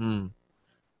you.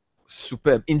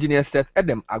 Superb. Engineer Seth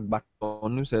Edem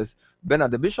Agbaton says,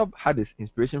 Bernard, the bishop had his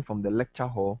inspiration from the lecture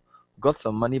hall, got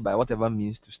some money by whatever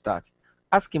means to start.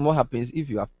 Ask him what happens if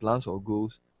you have plans or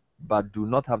goals, but do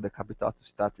not have the capital to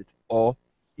start it, or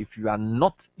if you are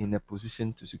not in a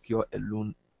position to secure a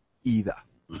loan either.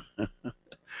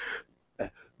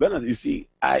 Bernard, you see,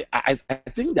 I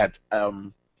think that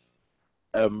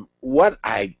what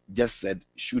I just said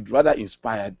should rather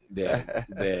inspire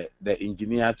the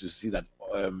engineer to see that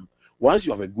once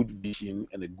you have a good vision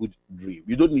and a good dream,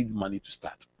 you don't need money to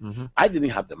start. I didn't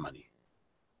have the money.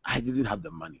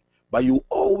 But you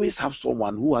always have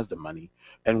someone who has the money.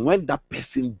 And when that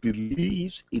person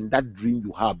believes in that dream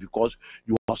you have, because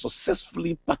you have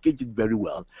successfully packaged it very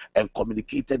well and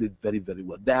communicated it very, very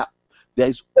well, there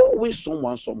is always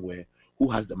someone somewhere who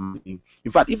has the money.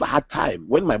 In fact, if I had time,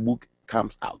 when my book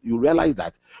comes out, you realize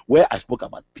that where I spoke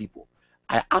about people,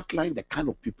 I outlined the kind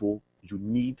of people you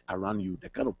need around you, the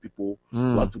kind of people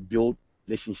you have to build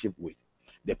relationship with,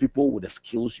 the people with the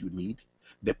skills you need,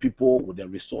 the people with the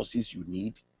resources you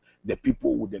need, the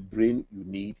people with the brain you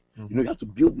need. You have to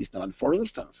build this talent. For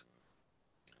instance,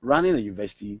 running a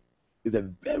university is a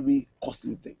very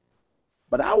costly thing.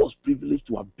 But I was privileged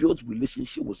to have built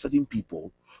relationship with certain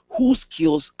people whose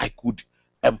skills I could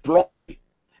employ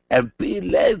and pay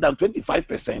less than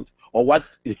 25% or what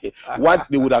what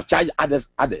they would have charged others.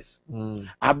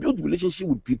 I built relationship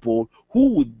with people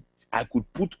who I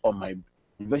could put on my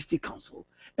university council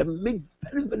and make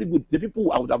very, very good. The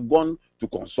people I would have gone to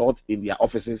consult in their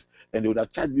offices and they would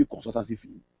have charged me consultancy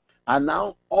fee. And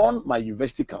now on my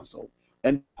university council,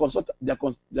 and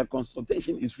their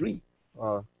consultation is free.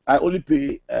 I only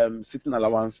pay sitting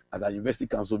allowance at our university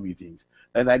council meetings,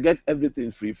 and I get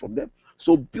everything free from them.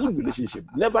 So build relationship.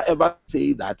 Never ever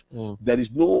say that there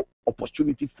is no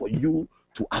opportunity for you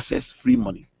to access free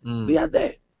money. They are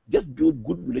there. Just build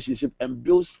good relationship and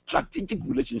build strategic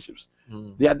relationships.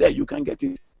 They are there. You can get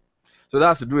it. So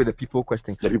that's to do with the people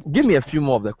question. Give me a few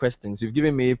more of the questions. You've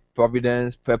given me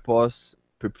providence, purpose,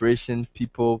 preparation,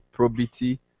 people,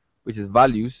 probity, which is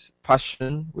values,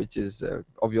 passion, which is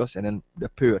obvious, and then the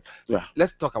period. Yeah.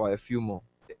 Let's talk about a few more.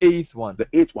 The eighth one. The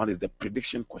eighth one is the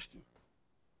prediction question.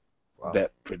 Wow.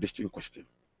 The prediction question.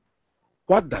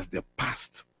 What does the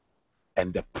past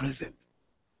and the present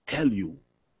tell you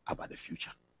about the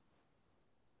future?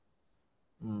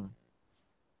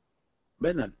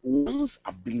 Bernard, one's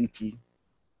ability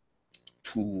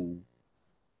to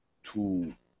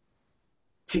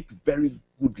take very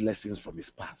good lessons from his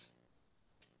past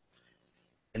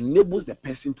enables the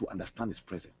person to understand his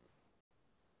present.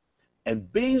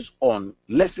 And based on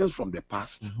lessons from the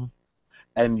past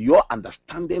and your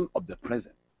understanding of the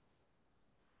present,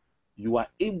 you are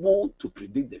able to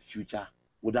predict the future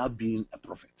without being a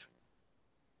prophet.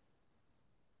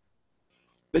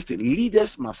 Listen,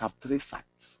 leaders must have three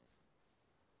sides.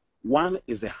 One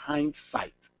is a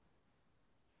hindsight.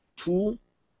 Two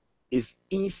is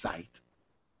insight.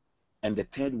 And the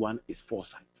third one is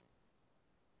foresight.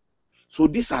 So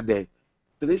these are the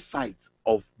three sides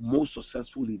of most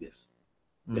successful leaders.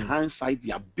 The hindsight,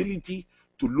 the ability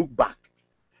to look back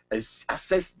and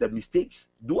assess the mistakes,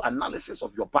 do analysis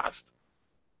of your past,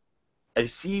 and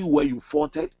see where you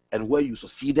faltered and where you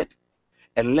succeeded,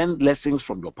 and learn lessons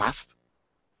from your past,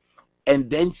 and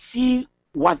then see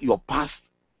what your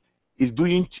past is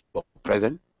doing to your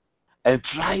present, and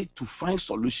try to find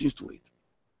solutions to it.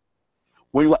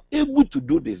 When you are able to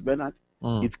do this, Bernard,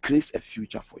 it creates a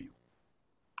future for you.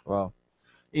 Wow.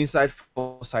 Insight,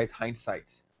 foresight, hindsight,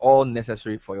 all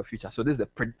necessary for your future. So this is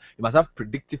you must have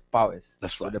predictive powers.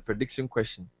 That's right. So the prediction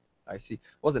question. I see.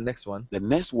 What's the next one? The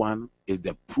next one is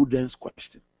the prudence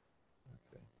question.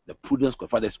 Okay. The prudence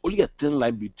question. There's only a thin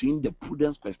line between the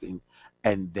prudence question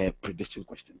and the prediction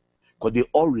question, because they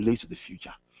all relate to the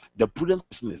future. The prudence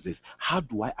question is this: how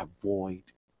do I avoid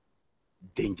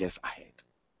dangers ahead?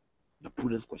 The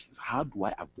prudence question is: how do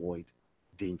I avoid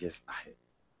dangers ahead?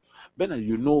 Bernard,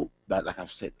 you know that, like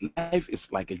I've said, life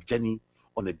is like a journey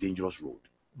on a dangerous road.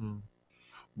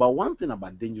 But one thing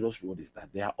about dangerous road is that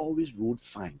there are always road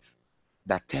signs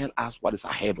that tell us what is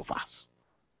ahead of us.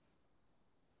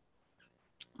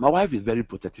 My wife is very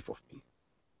protective of me.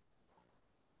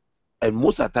 And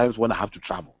most of the times when I have to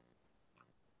travel,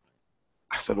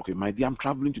 I said, okay, my dear, I'm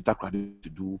traveling to Takrady to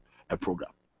do a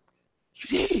program. She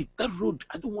said, hey, that road,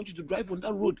 I don't want you to drive on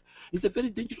that road. It's a very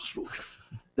dangerous road.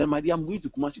 Then, my dear, I'm going to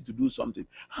Kumasi to do something.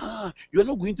 You're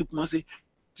not going to Kumasi.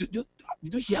 Did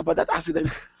you hear about that accident?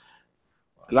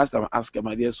 Last time I asked her,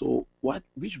 my dear, so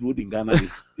which road in Ghana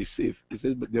is safe? He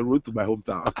says, but the road to my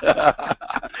hometown.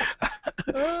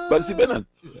 But see, Bernard,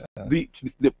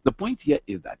 the point here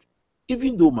is that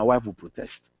even though my wife will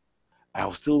protest,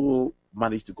 I'll still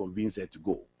manage to convince her to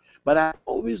go. But I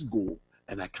always go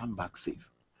and I come back safe.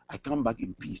 I come back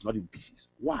in peace, not in pieces.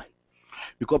 Why?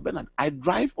 Because, Bernard, I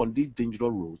drive on these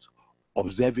dangerous roads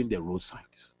observing the road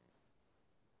signs.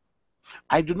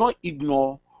 I do not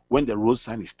ignore when the road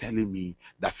sign is telling me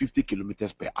that 50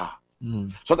 kilometers per hour.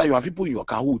 So that you have people in your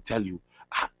car who will tell you,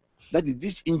 that is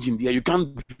this engine there, you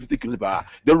can't do 50 kilometers per hour.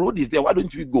 The road is there, why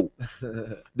don't you go?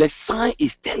 The sign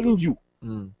is telling you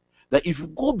that if you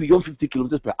go beyond 50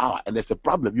 kilometers per hour and there's a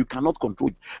problem, you cannot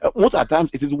control it. Most of the times,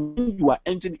 it is when you are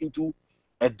entering into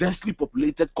a densely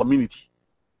populated community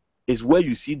is where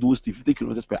you see those 50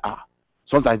 kilometers per hour.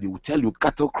 Sometimes they will tell you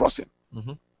cattle crossing.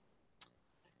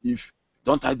 If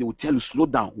sometimes they will tell you slow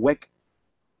down, work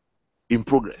in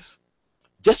progress.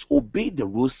 Just obey the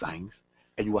road signs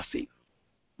and you are safe.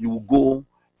 You will go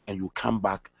and you come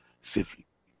back safely.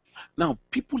 Now,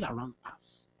 people around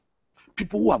us,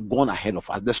 people who have gone ahead of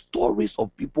us, the stories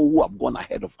of people who have gone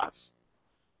ahead of us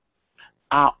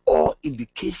are all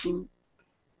indication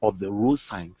of the road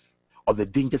signs of the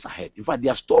dangers ahead. In fact,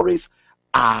 their stories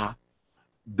are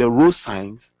the road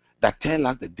signs that tell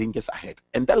us the dangers ahead.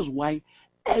 And that is why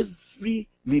every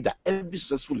leader, every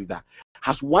successful leader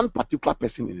has one particular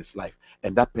person in his life,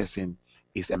 and that person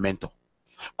is a mentor.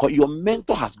 Because your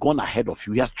mentor has gone ahead of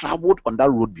you. He has traveled on that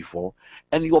road before.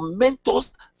 And your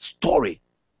mentor's story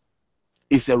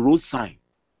is a road sign.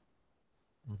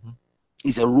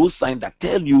 It's a road sign that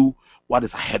tells you what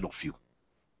is ahead of you.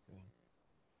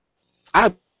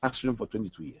 I've been pastoring for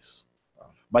 22 years.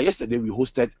 But yesterday we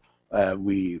hosted,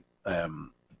 the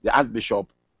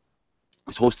Archbishop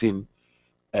is hosting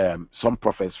some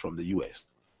prophets from the US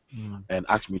and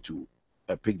asked me to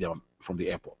pick them from the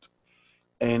airport.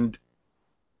 And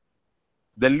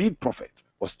the lead prophet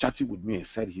was chatting with me and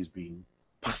said he's been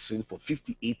pastoring for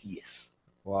 58 years.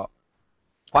 Wow.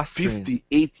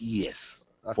 58 years.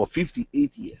 For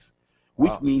 58 years.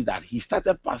 Which means that he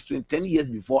started pastoring 10 years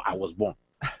before I was born.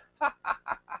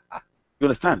 You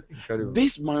understand? Incredible.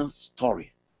 This man's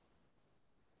story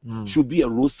should be a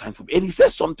road sign for me. And he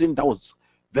said something that was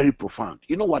very profound.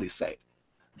 You know what he said?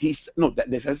 There's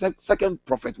a second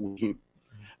prophet with him.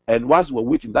 And whilst we're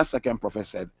waiting, that second prophet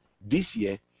said, this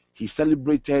year, he's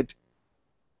celebrating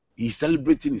his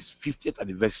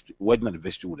 50th wedding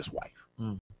anniversary with his wife.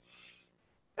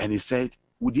 And he said,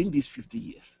 within these 50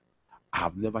 years, I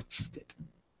have never cheated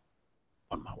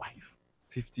on my wife.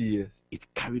 50 years.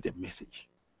 It carried a message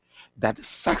that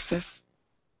success,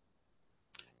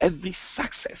 every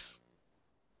success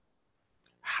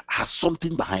has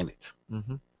something behind it.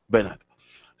 Bernard.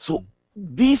 So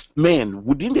these men,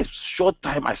 within the short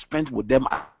time I spent with them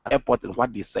at the airport and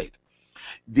what they said,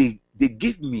 they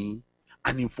gave me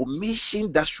an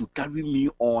information that should carry me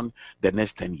on the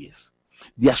next 10 years.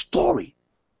 Their story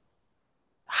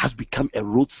has become a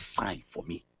road sign for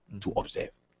me to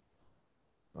observe.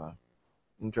 Wow.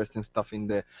 Interesting stuff in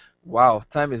there. Wow,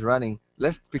 time is running.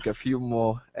 Let's pick a few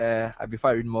more before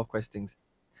I read more questions.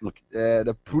 Okay.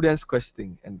 The prudence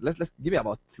question, and let's give me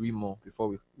about 3 more before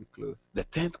we close. The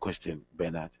 10th question,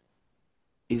 Bernard,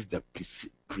 is the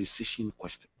precision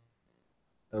question.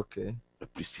 Okay. The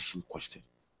precision question.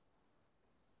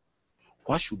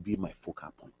 What should be my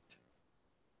focal point?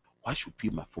 What should be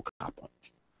my focal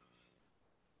point?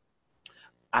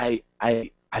 I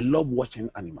love watching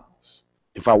animals.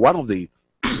 In fact, one of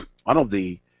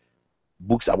the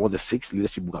books about the 6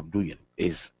 leadership book I'm doing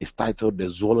is titled The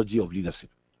Zoology of Leadership.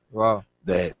 Wow.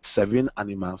 The 7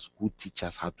 animals who teach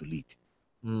us how to lead.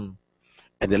 And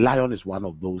the lion is one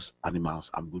of those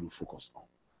animals I'm going to focus on.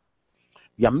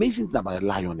 The amazing thing about a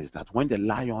lion is that when the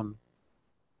lion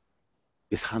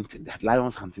is hunting, the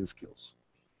lion's hunting skills,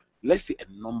 let's say a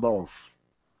number of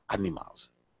animals,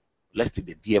 let's take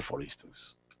the deer for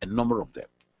instance, a number of them,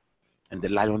 and the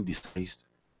lion decides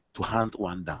to hunt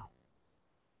one down.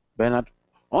 Bernard,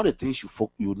 all the things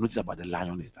you notice about the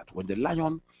lion is that when the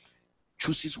lion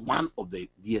chooses one of the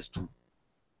deers to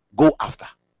go after,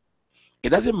 it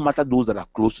doesn't matter those that are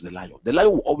close to the lion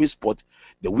will always spot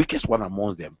the weakest one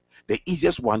amongst them, the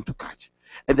easiest one to catch,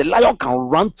 and the lion can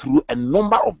run through a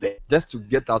number of them just to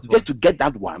get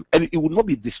that one, and it will not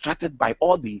be distracted by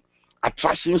all the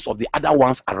attractions of the other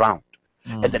ones around.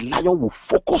 And the lion will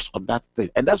focus on that thing,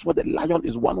 and that's why the lion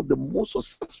is one of the most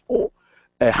successful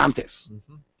hunters.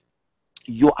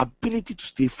 Your ability to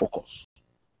stay focused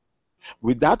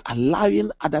without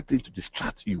allowing other things to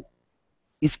distract you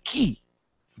is key,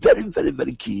 very, very,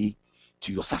 very key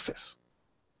to your success.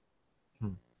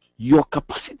 Your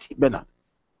capacity, Bernard,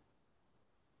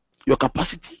 your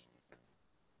capacity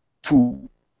to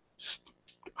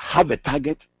have a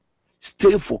target,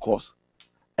 stay focused,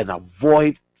 and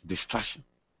avoid distraction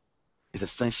is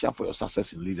essential for your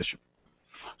success in leadership.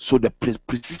 So the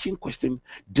precision question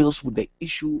deals with the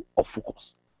issue of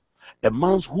focus. A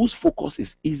man whose focus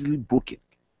is easily broken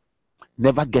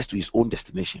never gets to his own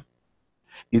destination.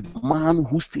 It's the man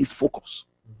who stays focused.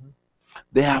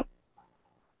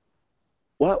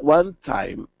 One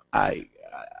time I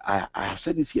have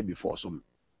said this here before, so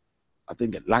I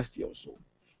think last year or so,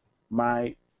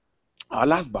 our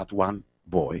last but one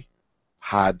boy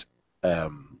had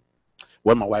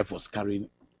when my wife was carrying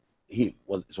him, it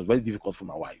was very difficult for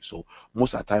my wife. So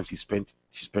most of the times she spent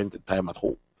the time at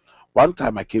home. One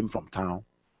time I came from town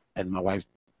and my wife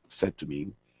said to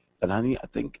me, "And honey, I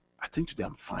think today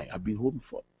I'm fine. I've been home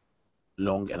for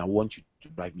long and I want you to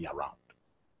drive me around."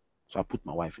 So I put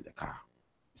my wife in the car.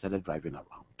 We started driving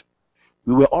around.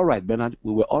 We were all right, Bernard.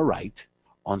 We were all right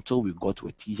until we got to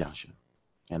a T-junction.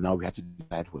 And now we had to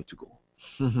decide where to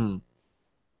go.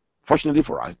 Fortunately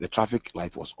for us, the traffic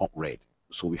light was on red.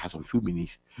 So we had some few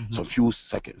minutes, some few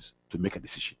seconds to make a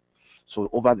decision. So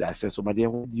over there, I said, "So my dear,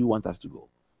 where do you want us to go?"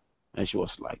 And she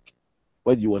was like,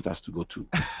 "Where do you want us to go to?"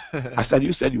 I said,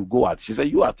 "You said you go out." She said,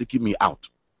 "You are taking me out."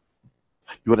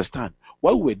 You understand?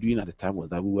 What we were doing at the time was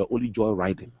that we were only joy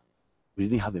riding. We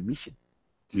didn't have a mission.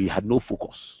 We had no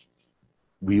focus.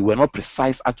 We were not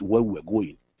precise as to where we were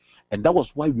going. And that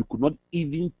was why we could not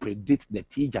even predict the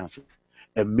T junctions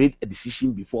and made a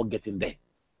decision before getting there.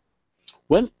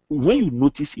 When you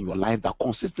notice in your life that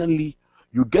consistently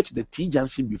you get to the T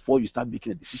junction before you start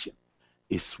making a decision,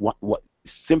 is what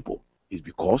is simple. Is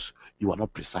because you are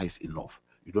not precise enough.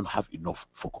 You don't have enough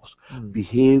focus.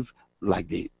 Behave like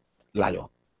the lion.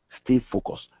 Stay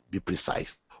focused. Be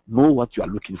precise. Know what you are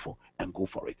looking for and go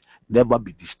for it. Never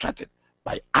be distracted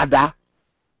by other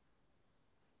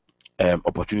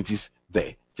opportunities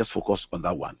there. Just focus on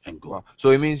that one and go. Wow.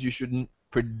 So it means you shouldn't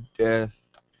don't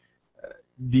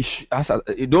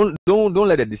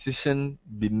let a decision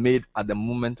be made at the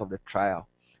moment of the trial.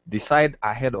 Decide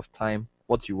ahead of time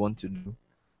what you want to do,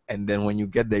 and then when you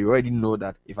get there, you already know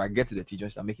that if I get to the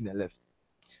T-junction, I'm making a left.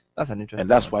 That's an interesting. And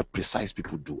that's what precise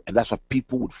people do, and that's what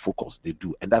people with focus they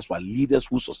do, and that's why leaders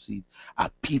who succeed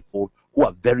are people who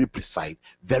are very precise,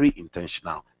 very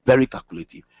intentional, very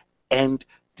calculative, and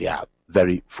they are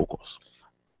very focused.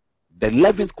 The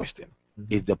 11th question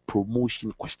is the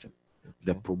promotion question.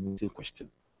 The promotion question.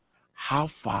 How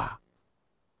far?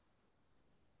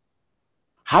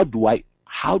 How do I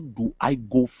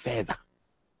go further?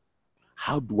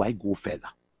 How do I go further?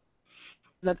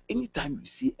 That anytime you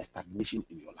see a stagnation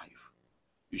in your life,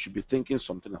 you should be thinking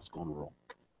something has gone wrong.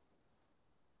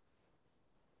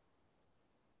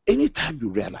 Anytime you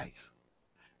realize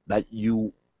that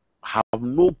you have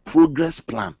no progress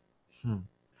plan,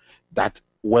 that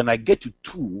when I get to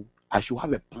 2, I should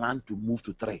have a plan to move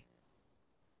to 3.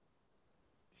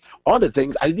 All the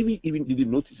things I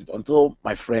didn't notice it until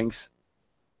my friends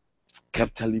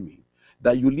kept telling me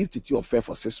that you leave Titi Offei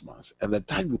for 6 months, and the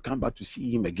time you come back to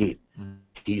see him again,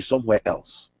 he is somewhere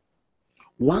else.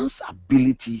 One's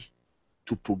ability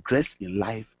to progress in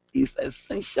life is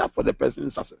essential for the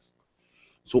person's success.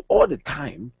 So all the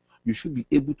time, you should be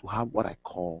able to have what I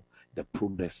call the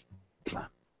progress plan.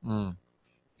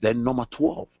 Then number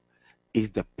 12 is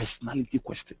the personality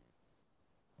question.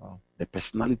 Wow. The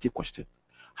personality question.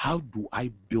 How do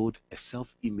I build a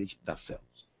self-image that sells?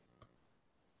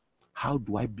 How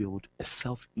do I build a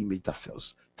self-image that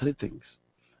sells? 3 things.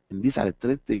 And these are the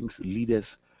 3 things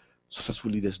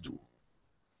successful leaders do.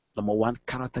 Number 1,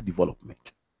 character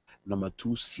development. Number 2,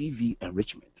 CV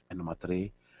enrichment. And number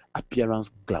 3, appearance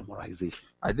glamorization.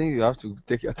 I think you have to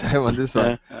take your time on this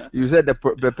one. You said the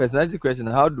personality question.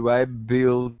 How do I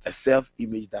build a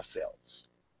self-image that sells?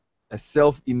 A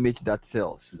self-image that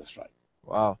sells. That's right.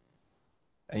 Wow.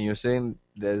 And you're saying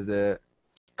there's the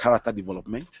character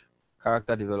development,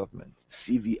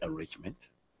 CV enrichment.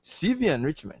 CV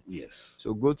enrichment. Yes.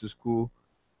 So go to school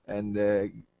and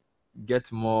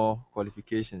get more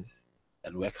qualifications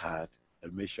and work hard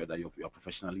and make sure that you're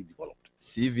professionally developed.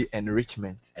 CV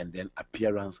enrichment. And then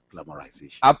appearance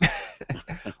glamorization.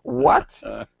 What?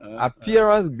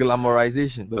 Appearance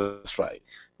glamorization. That's right.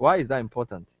 Why is that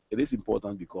important? It is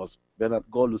important because Bernard,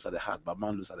 God looks at the heart, but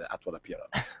man looks at the outward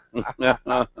appearance.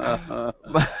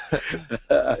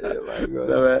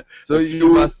 So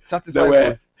you must satisfy. There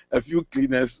were a few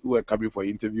cleaners who were coming for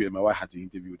interview, and my wife had to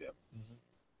interview them.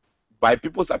 By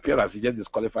people's appearance, he just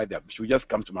disqualified them. She would just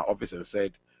come to my office and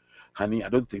said, "Honey, I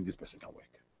don't think this person can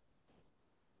work."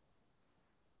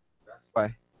 That's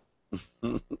why.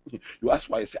 You ask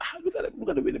why, you say, look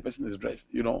at the way the person is dressed,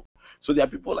 you know. So there are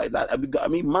people like that. I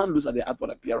mean, man looks at the outward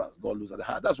appearance, God looks at the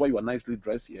heart. That's why you are nicely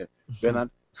dressed here, Bernard.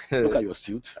 Look at your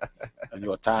suit and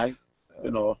your tie,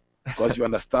 you know, because you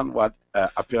understand what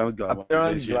appearance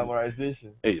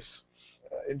glamorization is.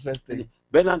 Interesting.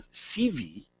 Bernard,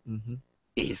 CV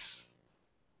is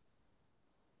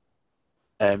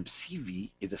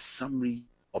CV is a summary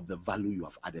of the value you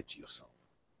have added to yourself.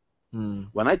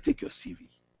 When I take your CV,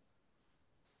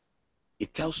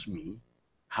 it tells me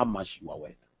how much you are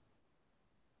worth.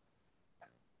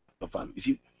 The value. You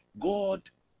see, God,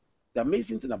 the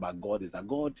amazing thing about God is that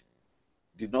God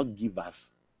did not give us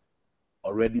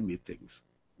already made things.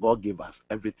 God gave us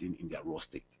everything in their raw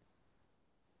state.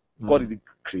 God didn't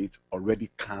create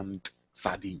already canned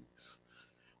sardines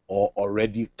or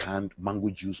already canned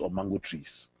mango juice or mango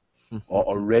trees or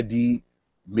already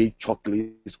made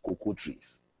chocolates, cocoa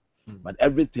trees. But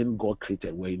everything God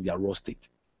created were in their raw state.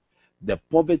 The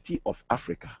poverty of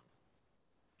Africa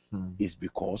is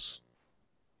because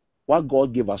what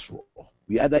God gave us raw,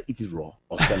 we either eat it raw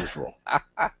or sell it raw.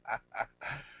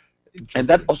 And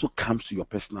that also comes to your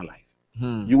personal life.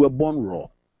 You were born raw.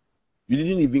 You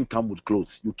didn't even come with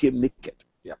clothes. You came naked.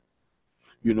 Yeah.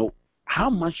 You know,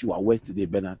 how much you are worth today,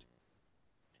 Bernard,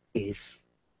 is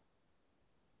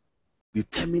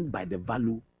determined by the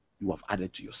value you have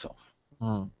added to yourself.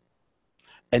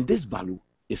 And this value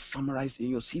is summarized in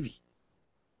your CV.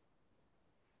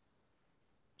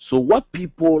 So what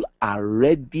people are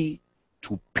ready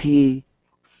to pay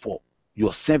for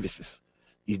your services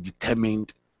is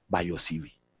determined by your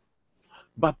CV.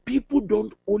 But people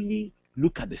don't only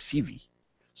look at the CV.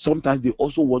 Sometimes they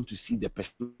also want to see the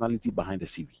personality behind the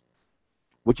CV,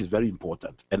 which is very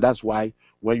important. And that's why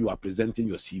when you are presenting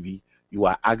your CV, you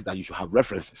are asked that you should have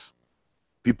references.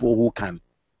 People who can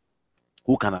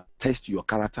attest to your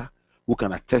character, who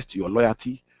can attest to your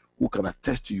loyalty, who can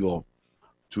attest to your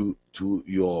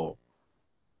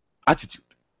attitude,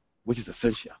 which is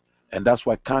essential. And that's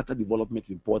why character development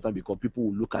is important, because people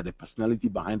will look at the personality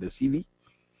behind the CV.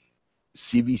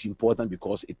 CV is important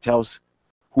because it tells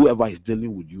whoever is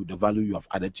dealing with you the value you have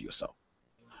added to yourself.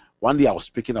 One day I was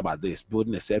speaking about this,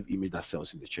 building a self-image that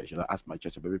sells in the church. And I asked my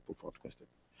church a very profound question.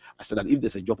 I said that if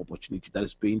there's a job opportunity that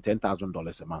is paying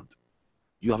 $10,000 a month,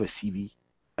 you have a CV,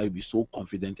 I will be so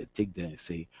confident and take there and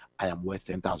say, I am worth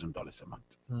 $10,000 a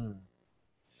month.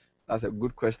 That's a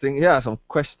good question. Here are some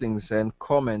questions and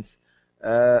comments.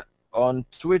 On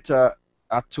Twitter,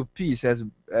 Atupi says,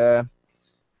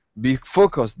 be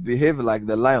focused, behave like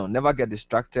the lion, never get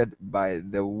distracted by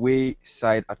the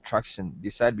wayside attraction.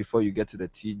 Decide before you get to the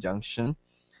T junction.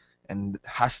 And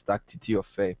hashtag Titi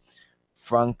Offei.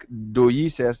 Frank Doyi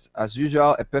says, as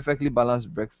usual, a perfectly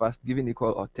balanced breakfast, giving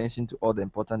equal attention to all the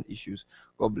important issues.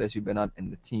 God bless you, Bernard,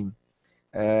 and the team.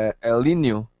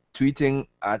 Elinio tweeting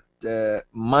at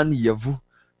Man Yavu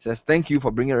says, thank you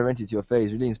for bringing Reverend Titi Offei.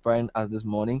 It's really inspiring us this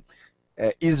morning.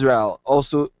 Israel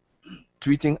also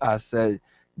tweeting as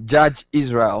Judge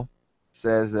Israel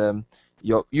says,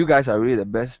 you guys are really the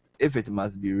best. If it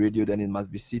must be radio, then it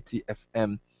must be Citi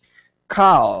FM.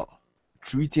 Carl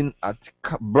tweeting at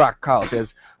Carl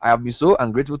says, I have been so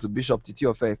ungrateful to Bishop Titi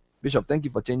Offei. Bishop, thank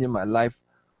you for changing my life.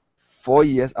 4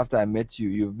 years after I met you,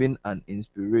 you've been an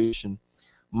inspiration.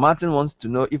 Martin wants to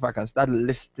know if I can start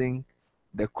listing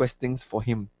the questions for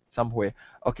him somewhere.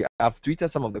 Okay, I've tweeted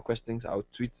some of the questions. I'll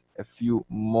tweet a few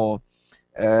more.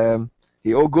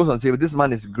 He all goes on to say, this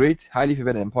man is great, highly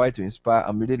favored and empowered to inspire.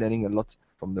 I'm really learning a lot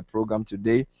from the program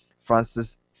today.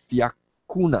 Francis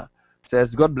Fiacuna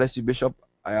says, God bless you, Bishop.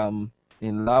 I am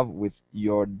in love with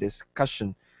your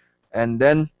discussion. And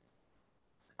then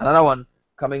another one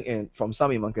coming in from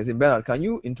Sammy Mankesi. Bernard, can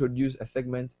you introduce a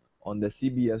segment on the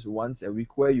CBS once a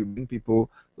week where you bring people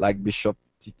like Bishop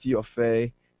Titi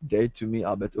Offei, Jay Tumi,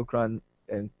 Albert Okran,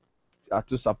 and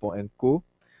Atu Sapon and Co.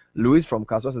 Louis from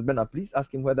Kaswa says, Bernard, please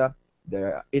ask him whether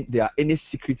there are any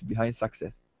secrets behind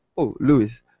success. Oh,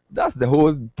 Louis, that's the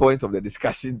whole point of the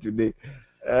discussion today.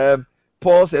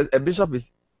 Paul says, a bishop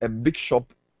is a big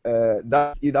shop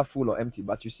that's either full or empty,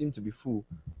 but you seem to be full.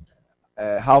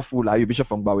 How full are you, Bishop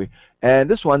from Bawe? And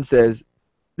this one says,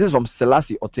 this is from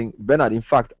Selassie Oting. Bernard, in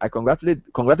fact, I congratulate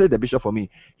the bishop for me.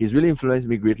 He's really influenced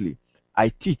me greatly. I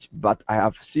teach, but I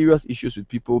have serious issues with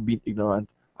people being ignorant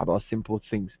about simple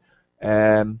things.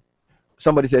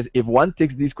 Somebody says, if one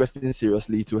takes these questions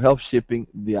seriously to help shaping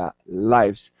their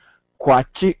lives.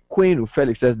 Kwachi Queen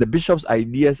Felix says, the bishop's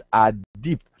ideas are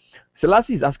deep.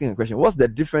 Selassie is asking a question. What's the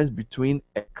difference between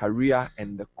a career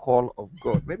and the call of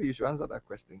God? Maybe you should answer that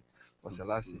question for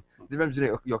Selassie. The difference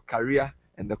between your career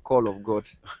and the call of God.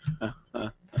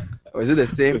 Or is it the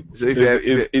same? So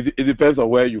it depends on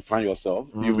where you find yourself.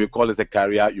 You may call it a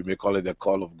career, you may call it the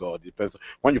call of God. It depends.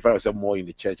 When you find yourself more in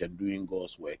the church and doing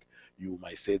God's work, you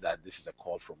might say that this is a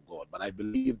call from God. But I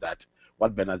believe that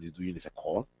what Bernard is doing is a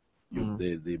call.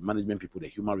 The management people, the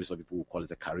human resource people will call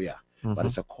it a career, but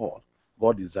it's a call.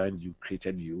 God designed you,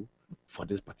 created you for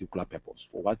this particular purpose,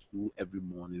 for what you do every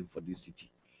morning for this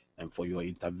city, and for your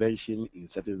intervention in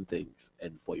certain things,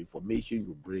 and for information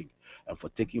you bring, and for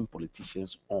taking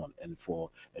politicians on, and for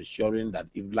ensuring that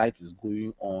if light is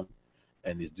going on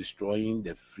and is destroying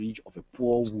the fridge of a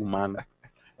poor woman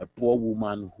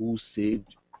who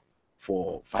saved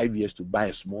for 5 years to buy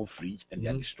a small fridge, and they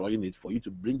are destroying it, for you to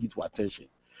bring it to attention.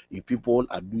 If people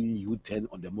are doing U-turn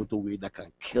on the motorway that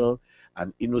can kill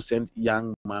an innocent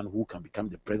young man who can become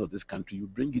the president of this country, you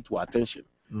bring it to attention.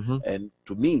 And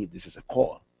to me, this is a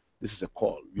call. This is a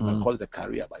call. You might call it a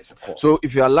career, but it's a call. So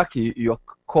if you are lucky, your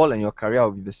call and your career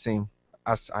will be the same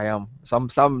as I am. Some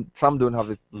don't have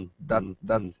it. That's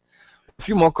a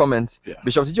few more comments. Yeah.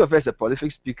 Bishop Titi Offei is a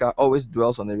prolific speaker, always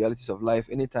dwells on the realities of life.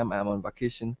 Anytime I am on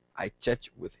vacation, I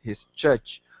church with his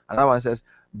church. Another one says,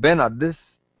 Bernard,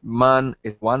 this man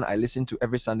is one I listen to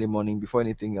every Sunday morning before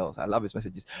anything else. I love his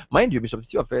messages. Mind you, Bishop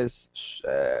Titi Offei's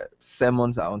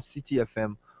sermons are on Citi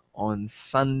FM on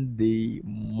Sunday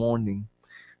morning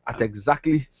at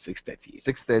exactly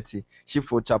 6:30.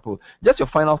 Shipford Chapel. Just your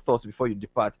final thoughts before you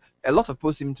depart. A lot of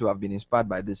people seem to have been inspired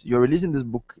by this. You're releasing this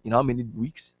book in how many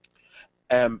weeks?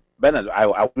 Bernard,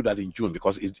 I'll do that in June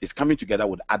because it's coming together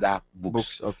with other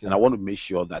books. Okay. And I want to make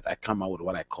sure that I come out with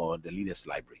what I call the Leaders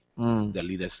Library. The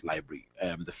Leaders Library.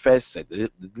 The first set,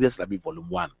 the Leaders Library Volume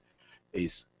 1,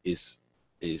 is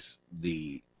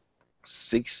the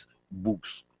 6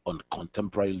 books on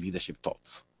contemporary leadership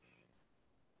thoughts.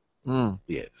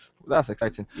 Yes, that's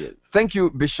exciting. Yes, thank you,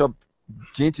 Bishop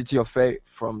Jean Titi Offei,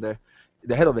 from the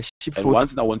head of the sheepfold. And one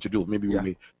thing I want to do, maybe we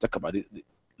may talk about it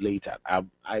later.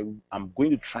 I'm going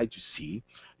to try to see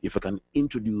if I can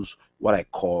introduce what I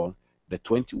call the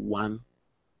 21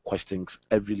 questions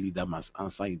every leader must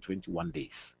answer in 21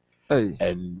 days. Hey.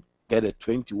 And get a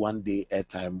 21-day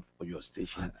airtime for your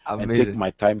station. Amazing. And take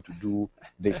my time to do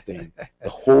this thing. The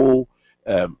whole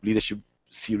leadership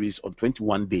series on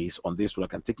 21 days on this, so I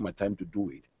can take my time to do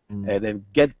it. And then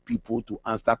get people to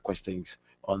answer questions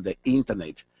on the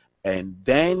internet. And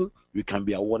then we can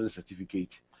be awarded a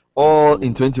certificate. All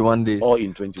in 21 days. All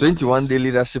in 21 day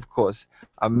leadership course.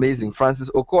 Amazing.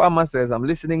 Francis Okoama says, I'm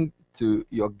listening to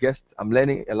your guest. I'm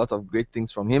learning a lot of great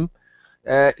things from him.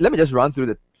 Let me just run through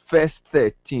the first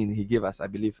 13 he gave us, I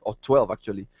believe, or 12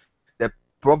 actually. The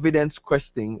providence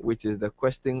question, which is the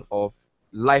question of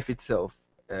life itself.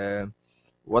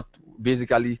 What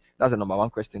basically, that's the number 1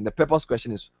 question. The purpose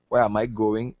question is, where am I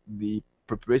going? The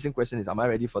preparation question is, am I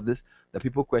ready for this? The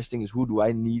people question is, who do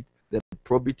I need? The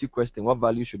probity question, what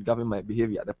value should govern my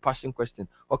behavior? The passion question,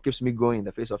 what keeps me going in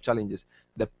the face of challenges?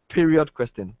 The period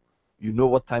question, you know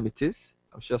what time it is?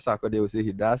 I'm sure Sarkodie will say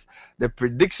he does. The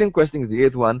prediction question is the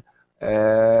 8th one.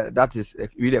 That is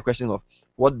really a question of,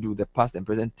 what do the past and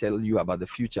present tell you about the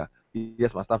future?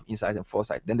 Yes, must have insight and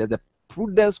foresight. Then there's the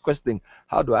prudence question,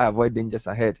 how do I avoid dangers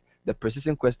ahead? The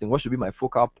precision question, what should be my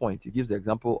focal point? He gives the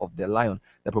example of the lion.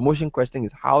 The promotion question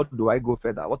is, how do I go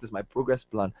further? What is my progress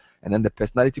plan? And then the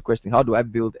personality question, how do I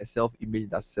build a self-image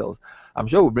that sells? I'm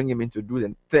sure we'll bring him in to do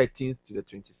the 13th to the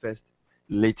 21st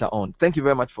later on. Thank you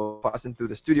very much for passing through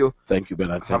the studio. Thank you,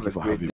 Bernard. Thank you for having me.